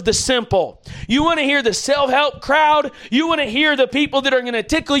hearts of the simple. You want to hear the self-help crowd? You want to hear the people that are going to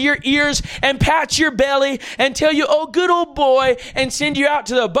tickle your ears and pat your belly and tell you, oh, good old boy, and send you out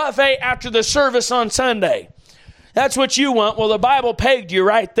to the buffet after the service on Sunday? That's what you want. Well, the Bible pegged you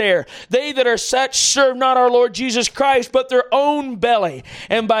right there. They that are such serve not our Lord Jesus Christ, but their own belly,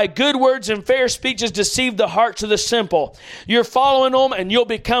 and by good words and fair speeches deceive the hearts of the simple. You're following them, and you'll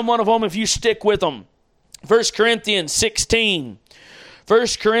become one of them if you stick with them. 1 Corinthians 16. 1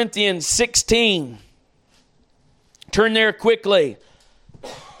 Corinthians 16. Turn there quickly.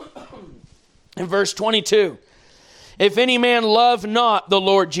 In verse 22. If any man love not the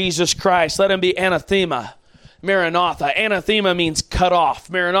Lord Jesus Christ, let him be anathema. Maranatha. Anathema means cut off.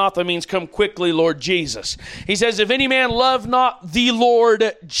 Maranatha means come quickly, Lord Jesus. He says, if any man love not the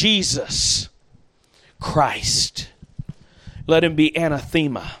Lord Jesus Christ, let him be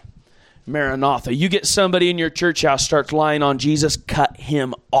anathema. Maranatha. You get somebody in your church house starts lying on Jesus, cut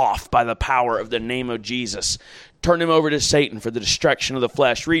him off by the power of the name of Jesus. Turn him over to Satan for the destruction of the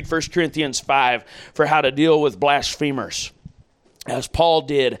flesh. Read 1 Corinthians 5 for how to deal with blasphemers, as Paul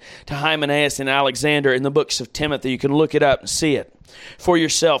did to Hymenaeus and Alexander in the books of Timothy. You can look it up and see it for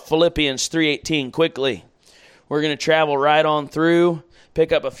yourself. Philippians 3:18, quickly. We're going to travel right on through,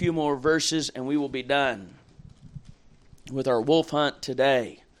 pick up a few more verses, and we will be done with our wolf hunt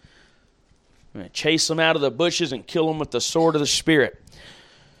today. I'm going to chase them out of the bushes and kill them with the sword of the Spirit.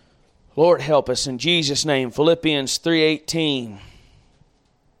 Lord, help us in Jesus' name. Philippians 3:18.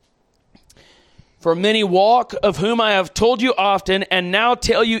 For many walk, of whom I have told you often, and now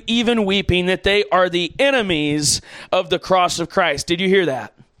tell you even weeping, that they are the enemies of the cross of Christ. Did you hear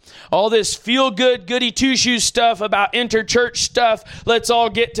that? All this feel-good, goody-two-shoes stuff about interchurch stuff. Let's all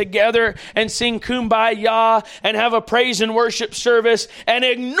get together and sing Kumbaya and have a praise and worship service and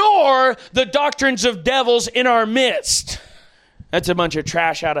ignore the doctrines of devils in our midst. That's a bunch of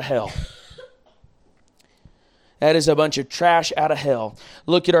trash out of hell. That is a bunch of trash out of hell.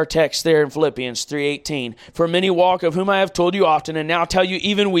 Look at our text there in Philippians 3:18. For many walk, of whom I have told you often, and now tell you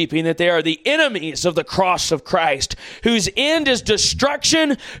even weeping, that they are the enemies of the cross of Christ, whose end is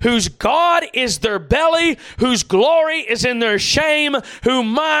destruction, whose God is their belly, whose glory is in their shame, who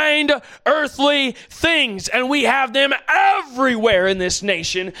mind earthly things. And we have them everywhere in this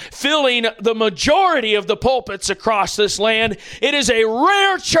nation, filling the majority of the pulpits across this land. It is a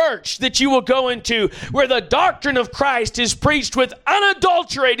rare church that you will go into where the doctrine of Christ is preached with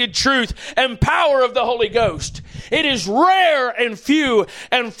unadulterated truth and power of the Holy Ghost. It is rare and few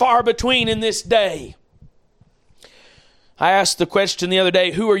and far between in this day. I asked the question the other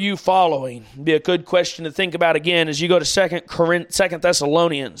day, who are you following? It'd be a good question to think about again as you go to 2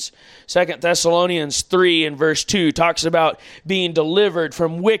 Thessalonians. 2 Thessalonians 3 and verse 2 talks about being delivered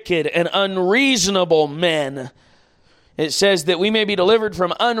from wicked and unreasonable men. It says that we may be delivered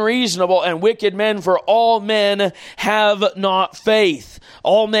from unreasonable and wicked men, for all men have not faith.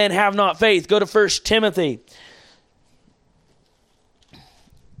 All men have not faith. Go to 1 Timothy.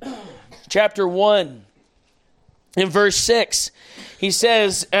 Chapter 1. In verse 6, he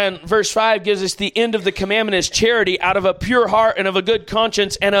says, and verse 5 gives us the end of the commandment is charity out of a pure heart and of a good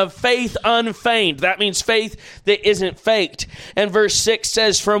conscience and of faith unfeigned. That means faith that isn't faked. And verse 6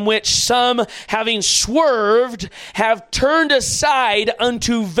 says, from which some, having swerved, have turned aside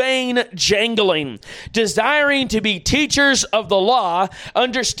unto vain jangling, desiring to be teachers of the law,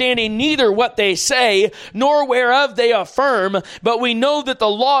 understanding neither what they say, nor whereof they affirm, but we know that the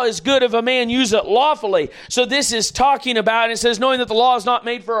law is good if a man use it lawfully. So this is talking about, and it says, knowing that the law is not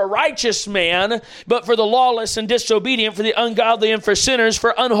made for a righteous man, but for the lawless and disobedient, for the ungodly and for sinners,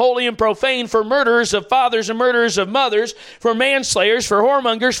 for unholy and profane, for murderers of fathers and murderers of mothers, for manslayers, for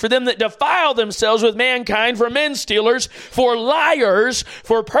whoremongers, for them that defile themselves with mankind, for men stealers, for liars,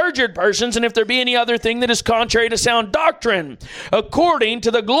 for perjured persons, and if there be any other thing that is contrary to sound doctrine, according to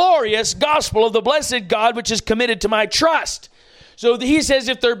the glorious gospel of the blessed God, which is committed to my trust. So he says,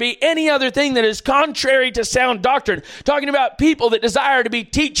 if there be any other thing that is contrary to sound doctrine, talking about people that desire to be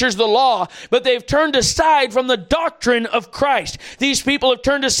teachers of the law, but they've turned aside from the doctrine of Christ. These people have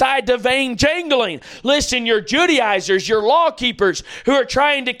turned aside to vain jangling. Listen, you're Judaizers, you're law keepers who are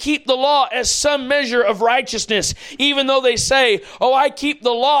trying to keep the law as some measure of righteousness, even though they say, oh, I keep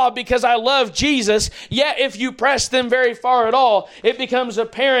the law because I love Jesus. Yet if you press them very far at all, it becomes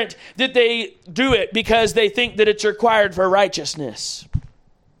apparent that they do it because they think that it's required for righteousness.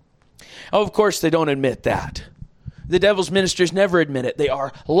 Oh, of course, they don't admit that. The devil's ministers never admit it. They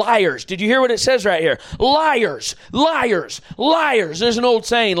are liars. Did you hear what it says right here? Liars, liars, liars. There's an old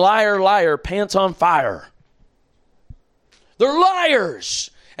saying, liar, liar, pants on fire. They're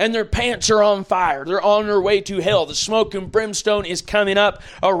liars. And their pants are on fire. They're on their way to hell. The smoke and brimstone is coming up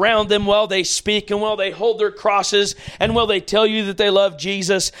around them while they speak and while they hold their crosses and while they tell you that they love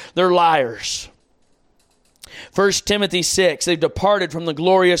Jesus. They're liars. 1 Timothy 6, they've departed from the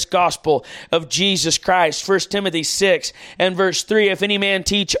glorious gospel of Jesus Christ. 1 Timothy 6 and verse 3, if any man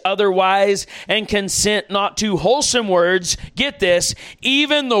teach otherwise and consent not to wholesome words, get this,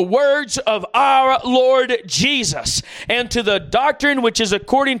 even the words of our Lord Jesus, and to the doctrine which is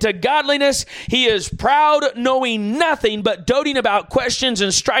according to godliness, he is proud, knowing nothing, but doting about questions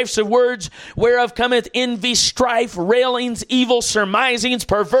and strifes of words, whereof cometh envy, strife, railings, evil surmisings,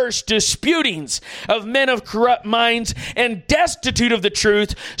 perverse disputings of men of corrupt minds and destitute of the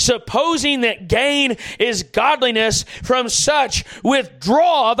truth, supposing that gain is godliness. From such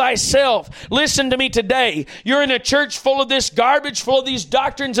withdraw thyself. Listen to me today. You're in a church full of this garbage, full of these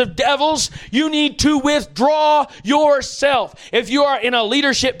doctrines of devils. You need to withdraw yourself. If you are in a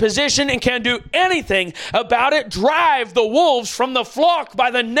leadership position and can do anything about it, drive the wolves from the flock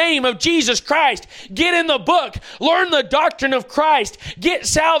by the name of Jesus Christ. Get in the book. Learn the doctrine of Christ. Get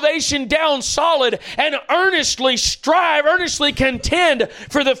salvation down solid and earnestly strive, earnestly contend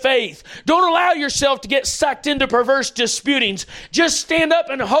for the faith. Don't allow yourself to get sucked into perverse disputings. Just stand up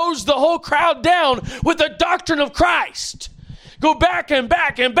and hose the whole crowd down with the doctrine of Christ. Go back and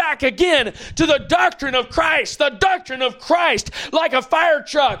back and back again to the doctrine of Christ. The doctrine of Christ, like a fire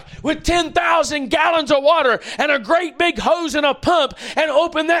truck with 10,000 gallons of water and a great big hose and a pump, and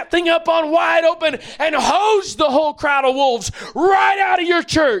open that thing up on wide open and hose the whole crowd of wolves right out of your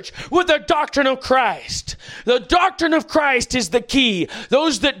church with the doctrine of Christ. The doctrine of Christ is the key.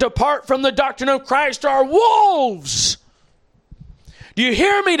 Those that depart from the doctrine of Christ are wolves. Do you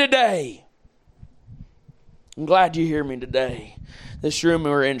hear me today? I'm glad you hear me today. This room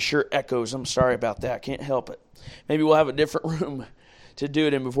we're in sure echoes. I'm sorry about that. Can't help it. Maybe we'll have a different room to do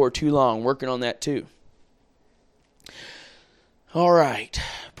it in before too long. Working on that too. All right.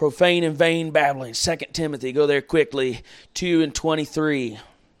 Profane and vain babbling. 2 Timothy. Go there quickly. 2 and 23.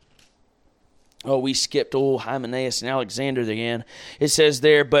 Oh, we skipped Hymenaeus and Alexander again. It says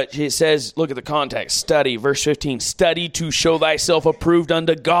there, but it says, look at the context. Study, verse 15. Study to show thyself approved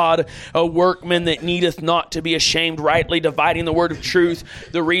unto God, a workman that needeth not to be ashamed, rightly dividing the word of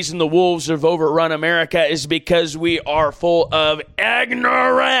truth. The reason the wolves have overrun America is because we are full of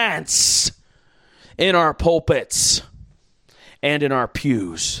ignorance in our pulpits and in our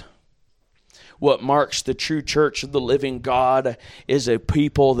pews. What marks the true church of the living God is a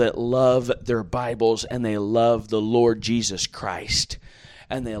people that love their Bibles and they love the Lord Jesus Christ.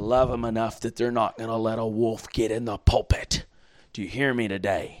 And they love Him enough that they're not going to let a wolf get in the pulpit. Do you hear me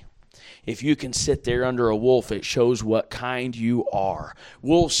today? If you can sit there under a wolf, it shows what kind you are.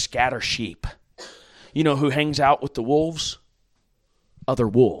 Wolves scatter sheep. You know who hangs out with the wolves? Other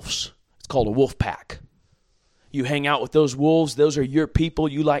wolves. It's called a wolf pack. You hang out with those wolves, those are your people.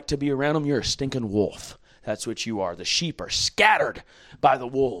 You like to be around them. You're a stinking wolf. That's what you are. The sheep are scattered by the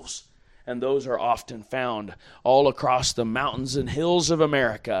wolves. And those are often found all across the mountains and hills of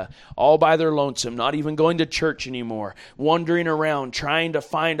America, all by their lonesome, not even going to church anymore, wandering around, trying to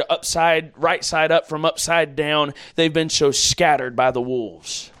find right side up from upside down. They've been so scattered by the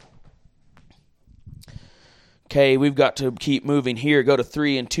wolves. Okay, we've got to keep moving here. Go to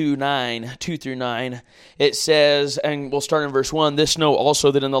 3 and 2 through 9. It says, and we'll start in verse 1, this know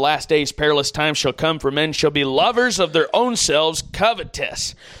also that in the last days perilous times shall come, for men shall be lovers of their own selves,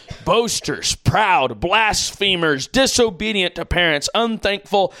 covetous, boasters, proud, blasphemers, disobedient to parents,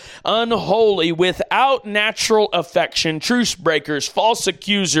 unthankful, unholy, without natural affection, truce breakers, false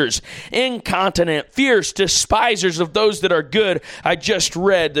accusers, incontinent, fierce, despisers of those that are good. I just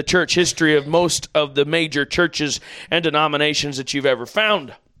read the church history of most of the major churches and denominations that you've ever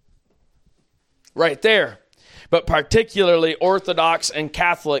found. Right there. But particularly Orthodox and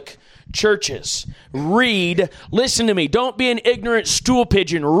Catholic churches. Listen to me, don't be an ignorant stool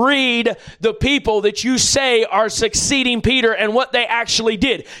pigeon. Read the people that you say are succeeding Peter and what they actually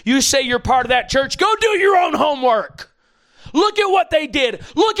did. You say you're part of that church, go do your own homework. Look at what they did.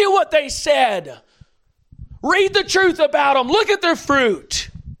 Look at what they said. Read the truth about them. Look at their fruit.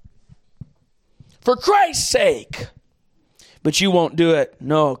 For Christ's sake. But you won't do it.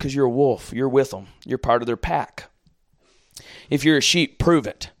 No, because you're a wolf. You're with them. You're part of their pack. If you're a sheep, prove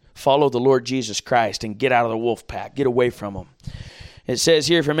it. Follow the Lord Jesus Christ and get out of the wolf pack. Get away from them. It says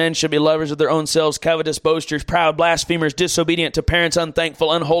here, for men should be lovers of their own selves, covetous, boasters, proud, blasphemers, disobedient to parents,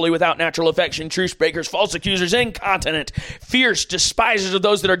 unthankful, unholy, without natural affection, truce breakers, false accusers, incontinent, fierce, despisers of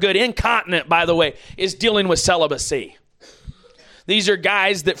those that are good. Incontinent, by the way, is dealing with celibacy. These are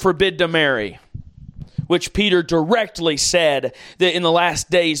guys that forbid to marry. which Peter directly said that in the last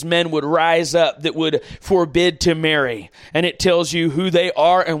days men would rise up that would forbid to marry. And it tells you who they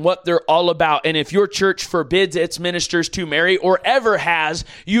are and what they're all about. And if your church forbids its ministers to marry or ever has,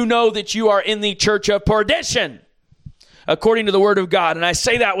 you know that you are in the church of perdition, according to the Word of God. And I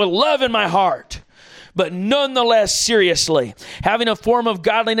say that with love in my heart, but nonetheless seriously, having a form of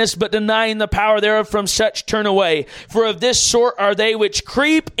godliness, but denying the power thereof, from such turn away. For of this sort are they which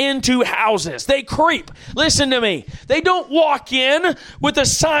creep into houses. They creep. Listen to me. They don't walk in with a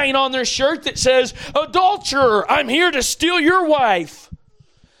sign on their shirt that says, "Adulterer, I'm here to steal your wife."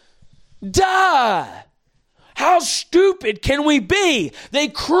 Duh. How stupid can we be? They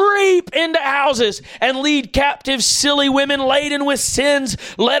creep into houses and lead captive silly women laden with sins,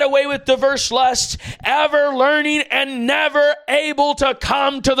 led away with diverse lusts, ever learning and never able to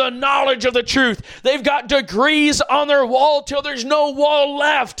come to the knowledge of the truth. They've got degrees on their wall till there's no wall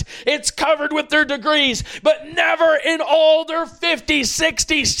left. It's covered with their degrees, but never in all their 50,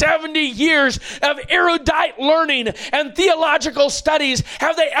 60, 70 years of erudite learning and theological studies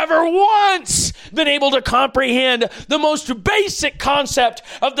have they ever once been able to comprehend the most basic concept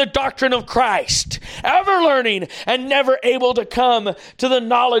of the doctrine of Christ. Ever learning and never able to come to the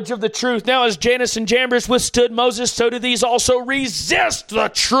knowledge of the truth. Now, as Jannes and Jambres withstood Moses, so do these also resist the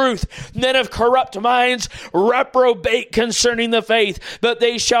truth. Men of corrupt minds reprobate concerning the faith, but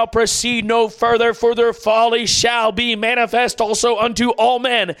they shall proceed no further, for their folly shall be manifest also unto all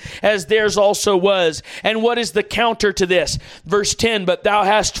men, as theirs also was. And what is the counter to this? Verse 10, but thou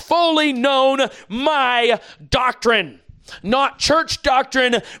hast fully known my doctrine. Not church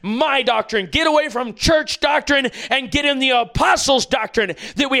doctrine, my doctrine. Get away from church doctrine and get in the apostles' doctrine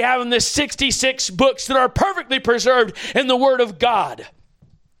that we have in the 66 books that are perfectly preserved in the Word of God.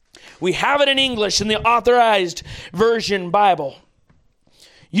 We have it in English in the Authorized Version Bible.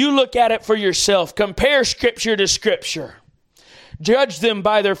 You look at it for yourself. Compare Scripture to Scripture. Judge them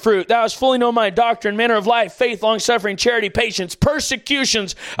by their fruit. Thou hast fully known my doctrine, manner of life, faith, long-suffering, charity, patience,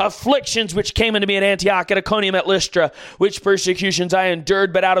 persecutions, afflictions, which came unto me at Antioch, at Iconium, at Lystra, which persecutions I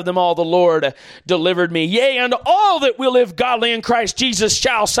endured, but out of them all the Lord delivered me. Yea, and all that will live godly in Christ Jesus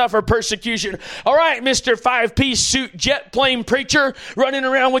shall suffer persecution. All right, Mr. Five-piece suit jet plane preacher, running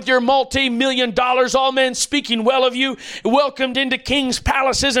around with your multi-million dollars, all men speaking well of you, welcomed into kings'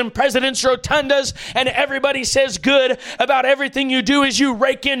 palaces and presidents' rotundas, and everybody says good about everything you do as you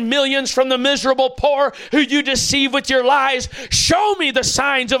rake in millions from the miserable poor who you deceive with your lies. Show me the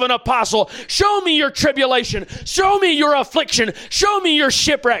signs of an apostle. Show me your tribulation. Show me your affliction. Show me your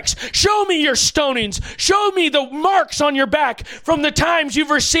shipwrecks. Show me your stonings. Show me the marks on your back from the times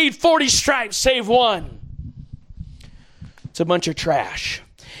you've received 40 stripes save one. It's a bunch of trash.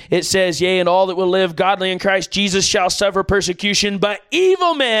 It says, yea, and all that will live godly in Christ Jesus shall suffer persecution, but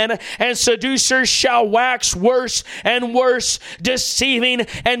evil men and seducers shall wax worse and worse, deceiving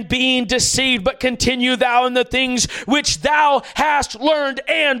and being deceived. But continue thou in the things which thou hast learned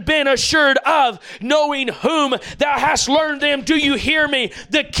and been assured of, knowing whom thou hast learned them. Do you hear me?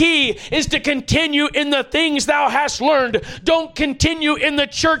 The key is to continue in the things thou hast learned. Don't continue in the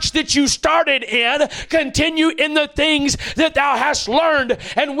church that you started in. Continue in the things that thou hast learned.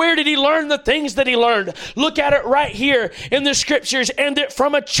 And where did he learn the things that he learned? Look at it right here in the Scriptures. And that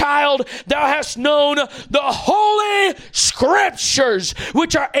from a child thou hast known the Holy Scriptures,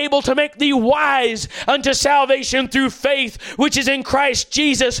 which are able to make thee wise unto salvation through faith, which is in Christ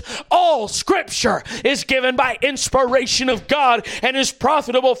Jesus. All Scripture is given by inspiration of God and is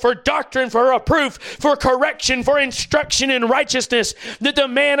profitable for doctrine, for reproof, for correction, for instruction in righteousness, that the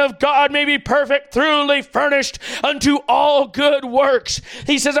man of God may be perfect, thoroughly furnished unto all good works.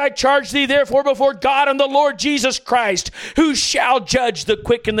 He says, I charge thee therefore before God and the Lord Jesus Christ, who shall judge the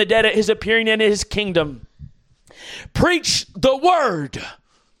quick and the dead at his appearing in his kingdom. Preach the word.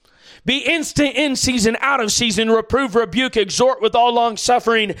 Be instant in season, out of season, reprove, rebuke, exhort with all long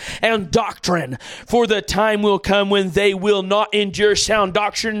suffering and doctrine. For the time will come when they will not endure sound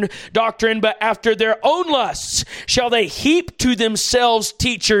doctrine, but after their own lusts shall they heap to themselves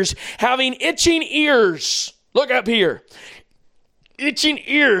teachers, having itching ears. Look up here. Itching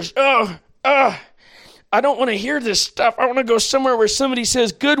ears. I don't want to hear this stuff. I want to go somewhere where somebody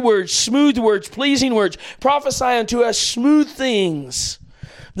says good words, smooth words, pleasing words. Prophesy unto us smooth things,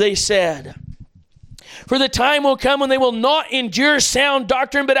 they said. For the time will come when they will not endure sound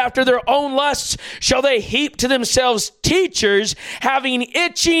doctrine, but after their own lusts shall they heap to themselves teachers, having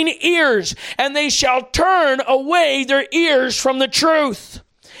itching ears, and they shall turn away their ears from the truth,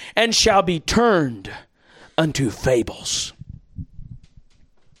 and shall be turned unto fables.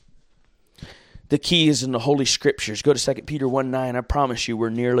 The key is in the Holy Scriptures. Go to 2 Peter 1:9. I promise you we're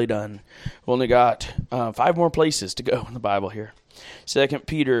nearly done. We've only got 5 more places to go in the Bible here. 2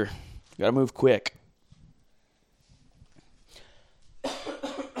 Peter, got to move quick.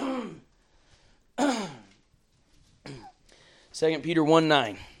 Second Peter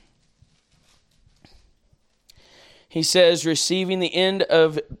 1:9. He says, receiving the end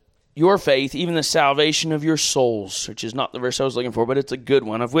of your faith, even the salvation of your souls, which is not the verse I was looking for, but it's a good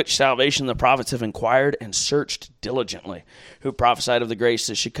one, of which salvation the prophets have inquired and searched diligently, who prophesied of the grace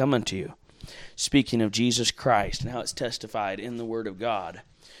that should come unto you. Speaking of Jesus Christ and how it's testified in the Word of God.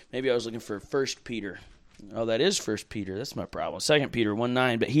 Maybe I was looking for 1 Peter. Oh, that is 1 Peter. That's my problem. 2 Peter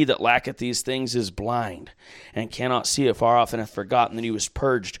 1:9. But he that lacketh these things is blind, and cannot see afar off, and hath forgotten that he was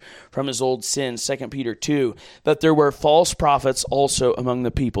purged from his old sins. 2 Peter 2. That there were false prophets also among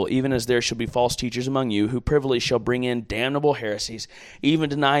the people, even as there shall be false teachers among you, who privily shall bring in damnable heresies, even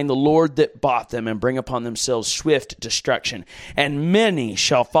denying the Lord that bought them, and bring upon themselves swift destruction. And many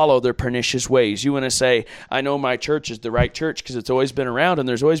shall follow their pernicious ways. You want to say, I know my church is the right church because it's always been around, and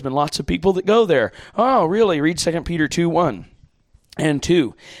there's always been lots of people that go there. Oh, really? Read 2 Peter 2:1 and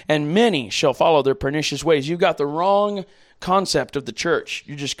 2. And many shall follow their pernicious ways. You've got the wrong concept of the church.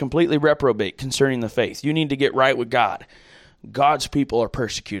 You just completely reprobate concerning the faith. You need to get right with God. God's people are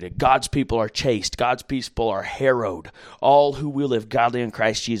persecuted. God's people are chased. God's people are harrowed. All who will live godly in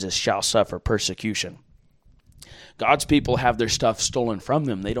Christ Jesus shall suffer persecution. God's people have their stuff stolen from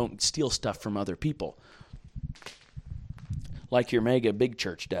them. They don't steal stuff from other people like your mega big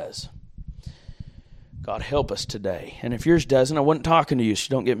church does. God help us today. And if yours doesn't, I wasn't talking to you, so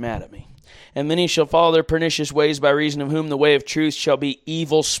don't get mad at me. And many shall follow their pernicious ways, by reason of whom the way of truth shall be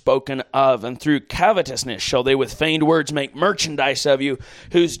evil spoken of. And through covetousness shall they with feigned words make merchandise of you,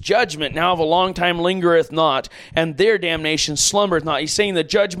 whose judgment now of a long time lingereth not, and their damnation slumbereth not. He's saying the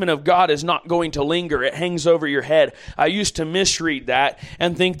judgment of God is not going to linger. It hangs over your head. I used to misread that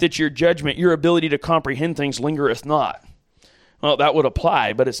and think that your judgment, your ability to comprehend things, lingereth not. Well, that would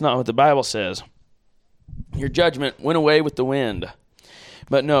apply, but it's not what the Bible says. Your judgment went away with the wind.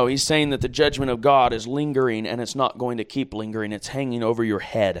 But no, he's saying that the judgment of God is lingering, and it's not going to keep lingering. It's hanging over your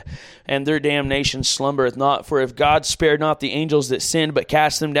head. And their damnation slumbereth not. For if God spared not the angels that sinned, but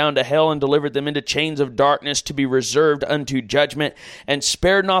cast them down to hell and delivered them into chains of darkness to be reserved unto judgment, and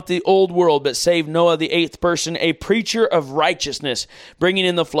spared not the old world, but saved Noah the 8th person, a preacher of righteousness, bringing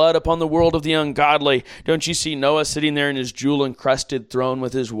in the flood upon the world of the ungodly. Don't you see Noah sitting there in his jewel-encrusted throne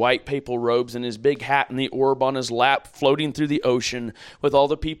with his white papal robes and his big hat and the orb on his lap, floating through the ocean with all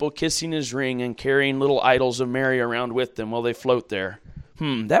the people kissing his ring and carrying little idols of Mary around with them while they float there.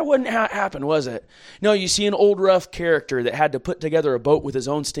 That wasn't how it happened, was it? No, you see an old rough character that had to put together a boat with his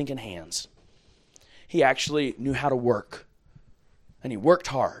own stinking hands. He actually knew how to work. And he worked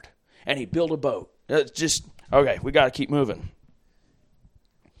hard. And he built a boat. It's just, okay, we got to keep moving.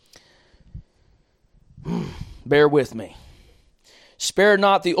 Bear with me. Spared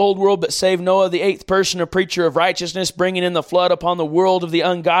not the old world, but saved Noah the 8th person, a preacher of righteousness, bringing in the flood upon the world of the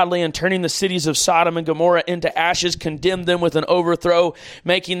ungodly, and turning the cities of Sodom and Gomorrah into ashes, condemned them with an overthrow,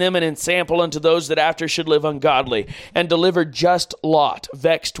 making them an ensample unto those that after should live ungodly, and delivered just Lot,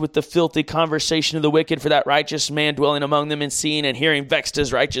 vexed with the filthy conversation of the wicked, for that righteous man dwelling among them, and seeing and hearing vexed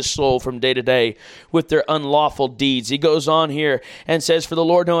his righteous soul from day to day with their unlawful deeds. He goes on here and says, for the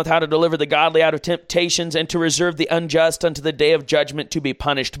Lord knoweth how to deliver the godly out of temptations, and to reserve the unjust unto the day of judgment, to be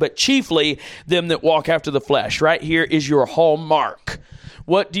punished, but chiefly them that walk after the flesh. Right here is your hallmark.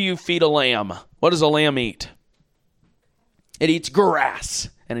 What do you feed a lamb? What does a lamb eat? It eats grass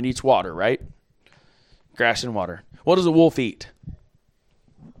and it eats water, right? Grass and water. What does a wolf eat?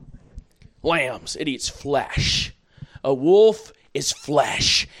 Lambs. It eats flesh. A wolf is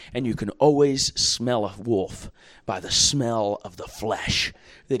flesh, and you can always smell a wolf by the smell of the flesh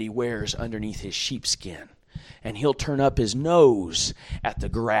that he wears underneath his sheepskin. And he'll turn up his nose at the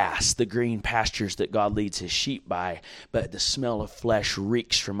grass, the green pastures that God leads his sheep by, but the smell of flesh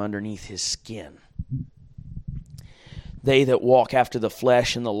reeks from underneath his skin. They that walk after the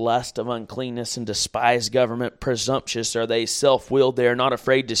flesh and the lust of uncleanness and despise government, presumptuous are they, self-willed. They are not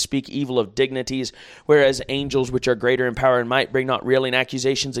afraid to speak evil of dignities, whereas angels which are greater in power and might bring not railing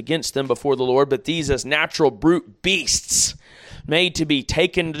accusations against them before the Lord, but these as natural brute beasts, made to be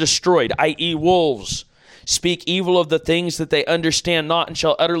taken and destroyed, i.e. wolves, speak evil of the things that they understand not, and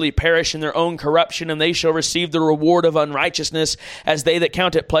shall utterly perish in their own corruption, and they shall receive the reward of unrighteousness, as they that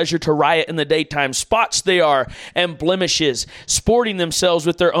count it pleasure to riot in the daytime. Spots they are, and blemishes, sporting themselves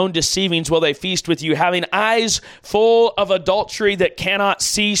with their own deceivings while they feast with you, having eyes full of adultery that cannot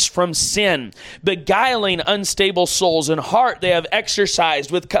cease from sin, beguiling unstable souls. In heart they have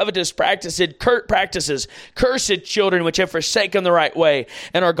exercised with covetous practices, cursed children which have forsaken the right way,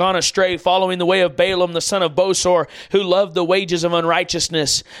 and are gone astray, following the way of Balaam the son of Bosor, who loved the wages of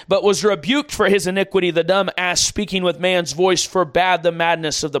unrighteousness, but was rebuked for his iniquity. The dumb ass, speaking with man's voice, forbade the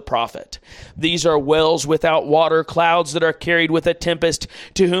madness of the prophet. These are wells without water, clouds that are carried with a tempest,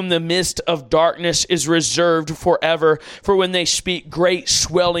 to whom the mist of darkness is reserved forever. For when they speak great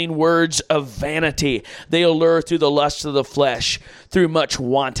swelling words of vanity, they allure through the lusts of the flesh, through much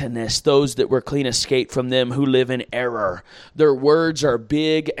wantonness, those that were clean escape from them who live in error. Their words are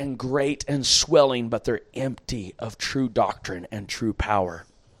big and great and swelling, but they're empty of true doctrine and true power.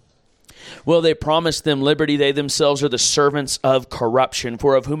 Well, they promise them liberty. They themselves are the servants of corruption.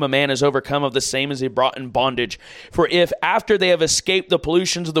 For of whom a man is overcome, of the same is he brought in bondage. For if after they have escaped the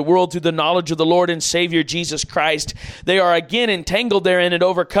pollutions of the world through the knowledge of the Lord and Savior Jesus Christ, they are again entangled therein and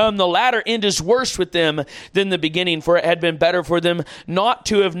overcome, the latter end is worse with them than the beginning. For it had been better for them not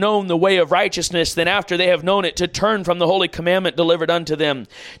to have known the way of righteousness than after they have known it to turn from the holy commandment delivered unto them.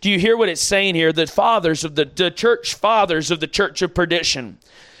 Do you hear what it's saying here? The fathers of the church of perdition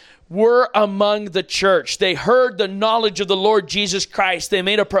were among the church. They heard the knowledge of the Lord Jesus Christ. They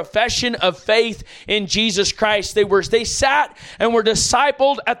made a profession of faith in Jesus Christ. They sat and were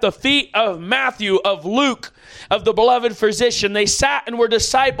discipled at the feet of Matthew, of Luke, of the beloved physician. They sat and were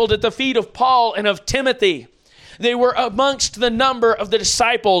discipled at the feet of Paul and of Timothy. They were amongst the number of the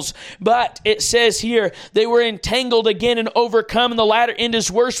disciples, but it says here, they were entangled again and overcome, and the latter end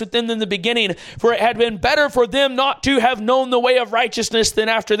is worse with them than the beginning. For it had been better for them not to have known the way of righteousness than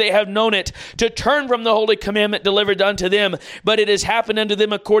after they have known it, to turn from the holy commandment delivered unto them. But it has happened unto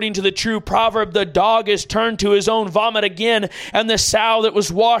them according to the true proverb, the dog is turned to his own vomit again, and the sow that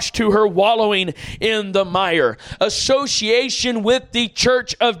was washed to her wallowing in the mire. Association with the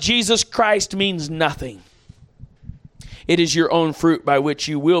church of Jesus Christ means nothing. It is your own fruit by which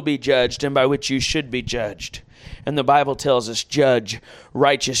you will be judged and by which you should be judged. And the Bible tells us, judge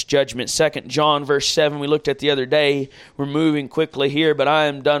righteous judgment. 2 John verse 7, we looked at the other day. We're moving quickly here, but I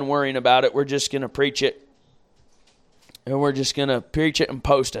am done worrying about it. We're just going to preach it. And we're just going to preach it and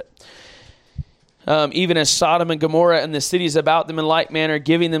post it. Even as Sodom and Gomorrah and the cities about them in like manner,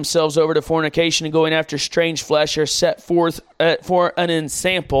 giving themselves over to fornication and going after strange flesh, are set forth for an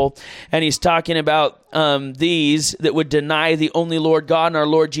ensample. And he's talking about these that would deny the only Lord God and our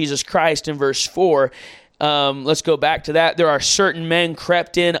Lord Jesus Christ in verse 4. Let's go back to that. There are certain men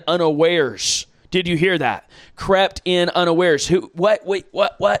crept in unawares. Did you hear that? Crept in unawares. Who? What? Wait,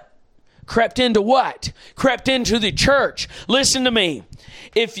 what? Crept into what? Crept into the church. Listen to me.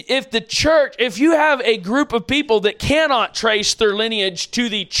 If you have a group of people that cannot trace their lineage to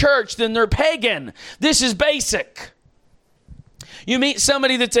the church, then they're pagan. This is basic. You meet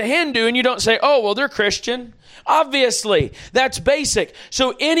somebody that's a Hindu and you don't say, oh, well, they're Christian. Obviously, that's basic.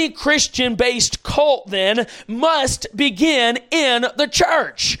 So any Christian-based cult then must begin in the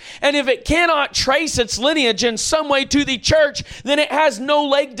church. And if it cannot trace its lineage in some way to the church, then it has no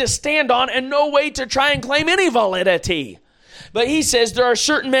leg to stand on and no way to try and claim any validity. But he says there are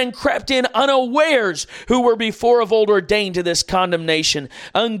certain men crept in unawares who were before of old ordained to this condemnation.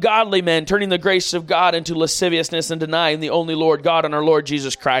 Ungodly men turning the grace of God into lasciviousness and denying the only Lord God and our Lord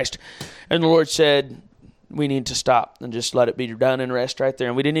Jesus Christ. And the Lord said, we need to stop and just let it be done and rest right there.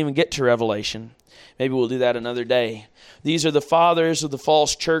 And we didn't even get to Revelation. Maybe we'll do that another day. These are the fathers of the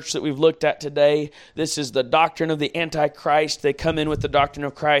false church that we've looked at today. This is the doctrine of the Antichrist. They come in with the doctrine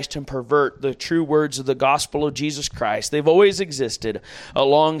of Christ and pervert the true words of the gospel of Jesus Christ. They've always existed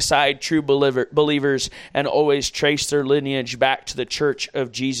alongside true believers and always trace their lineage back to the church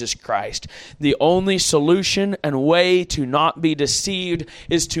of Jesus Christ. The only solution and way to not be deceived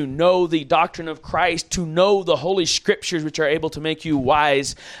is to know the doctrine of Christ, to know the Holy Scriptures, which are able to make you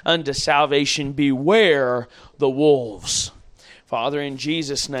wise unto salvation. Beware the wolves. Father, in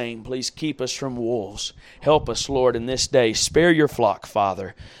Jesus' name, please keep us from wolves. Help us, Lord, in this day. Spare your flock,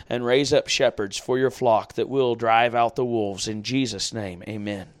 Father, and raise up shepherds for your flock that will drive out the wolves. In Jesus' name,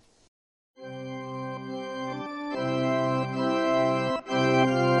 amen.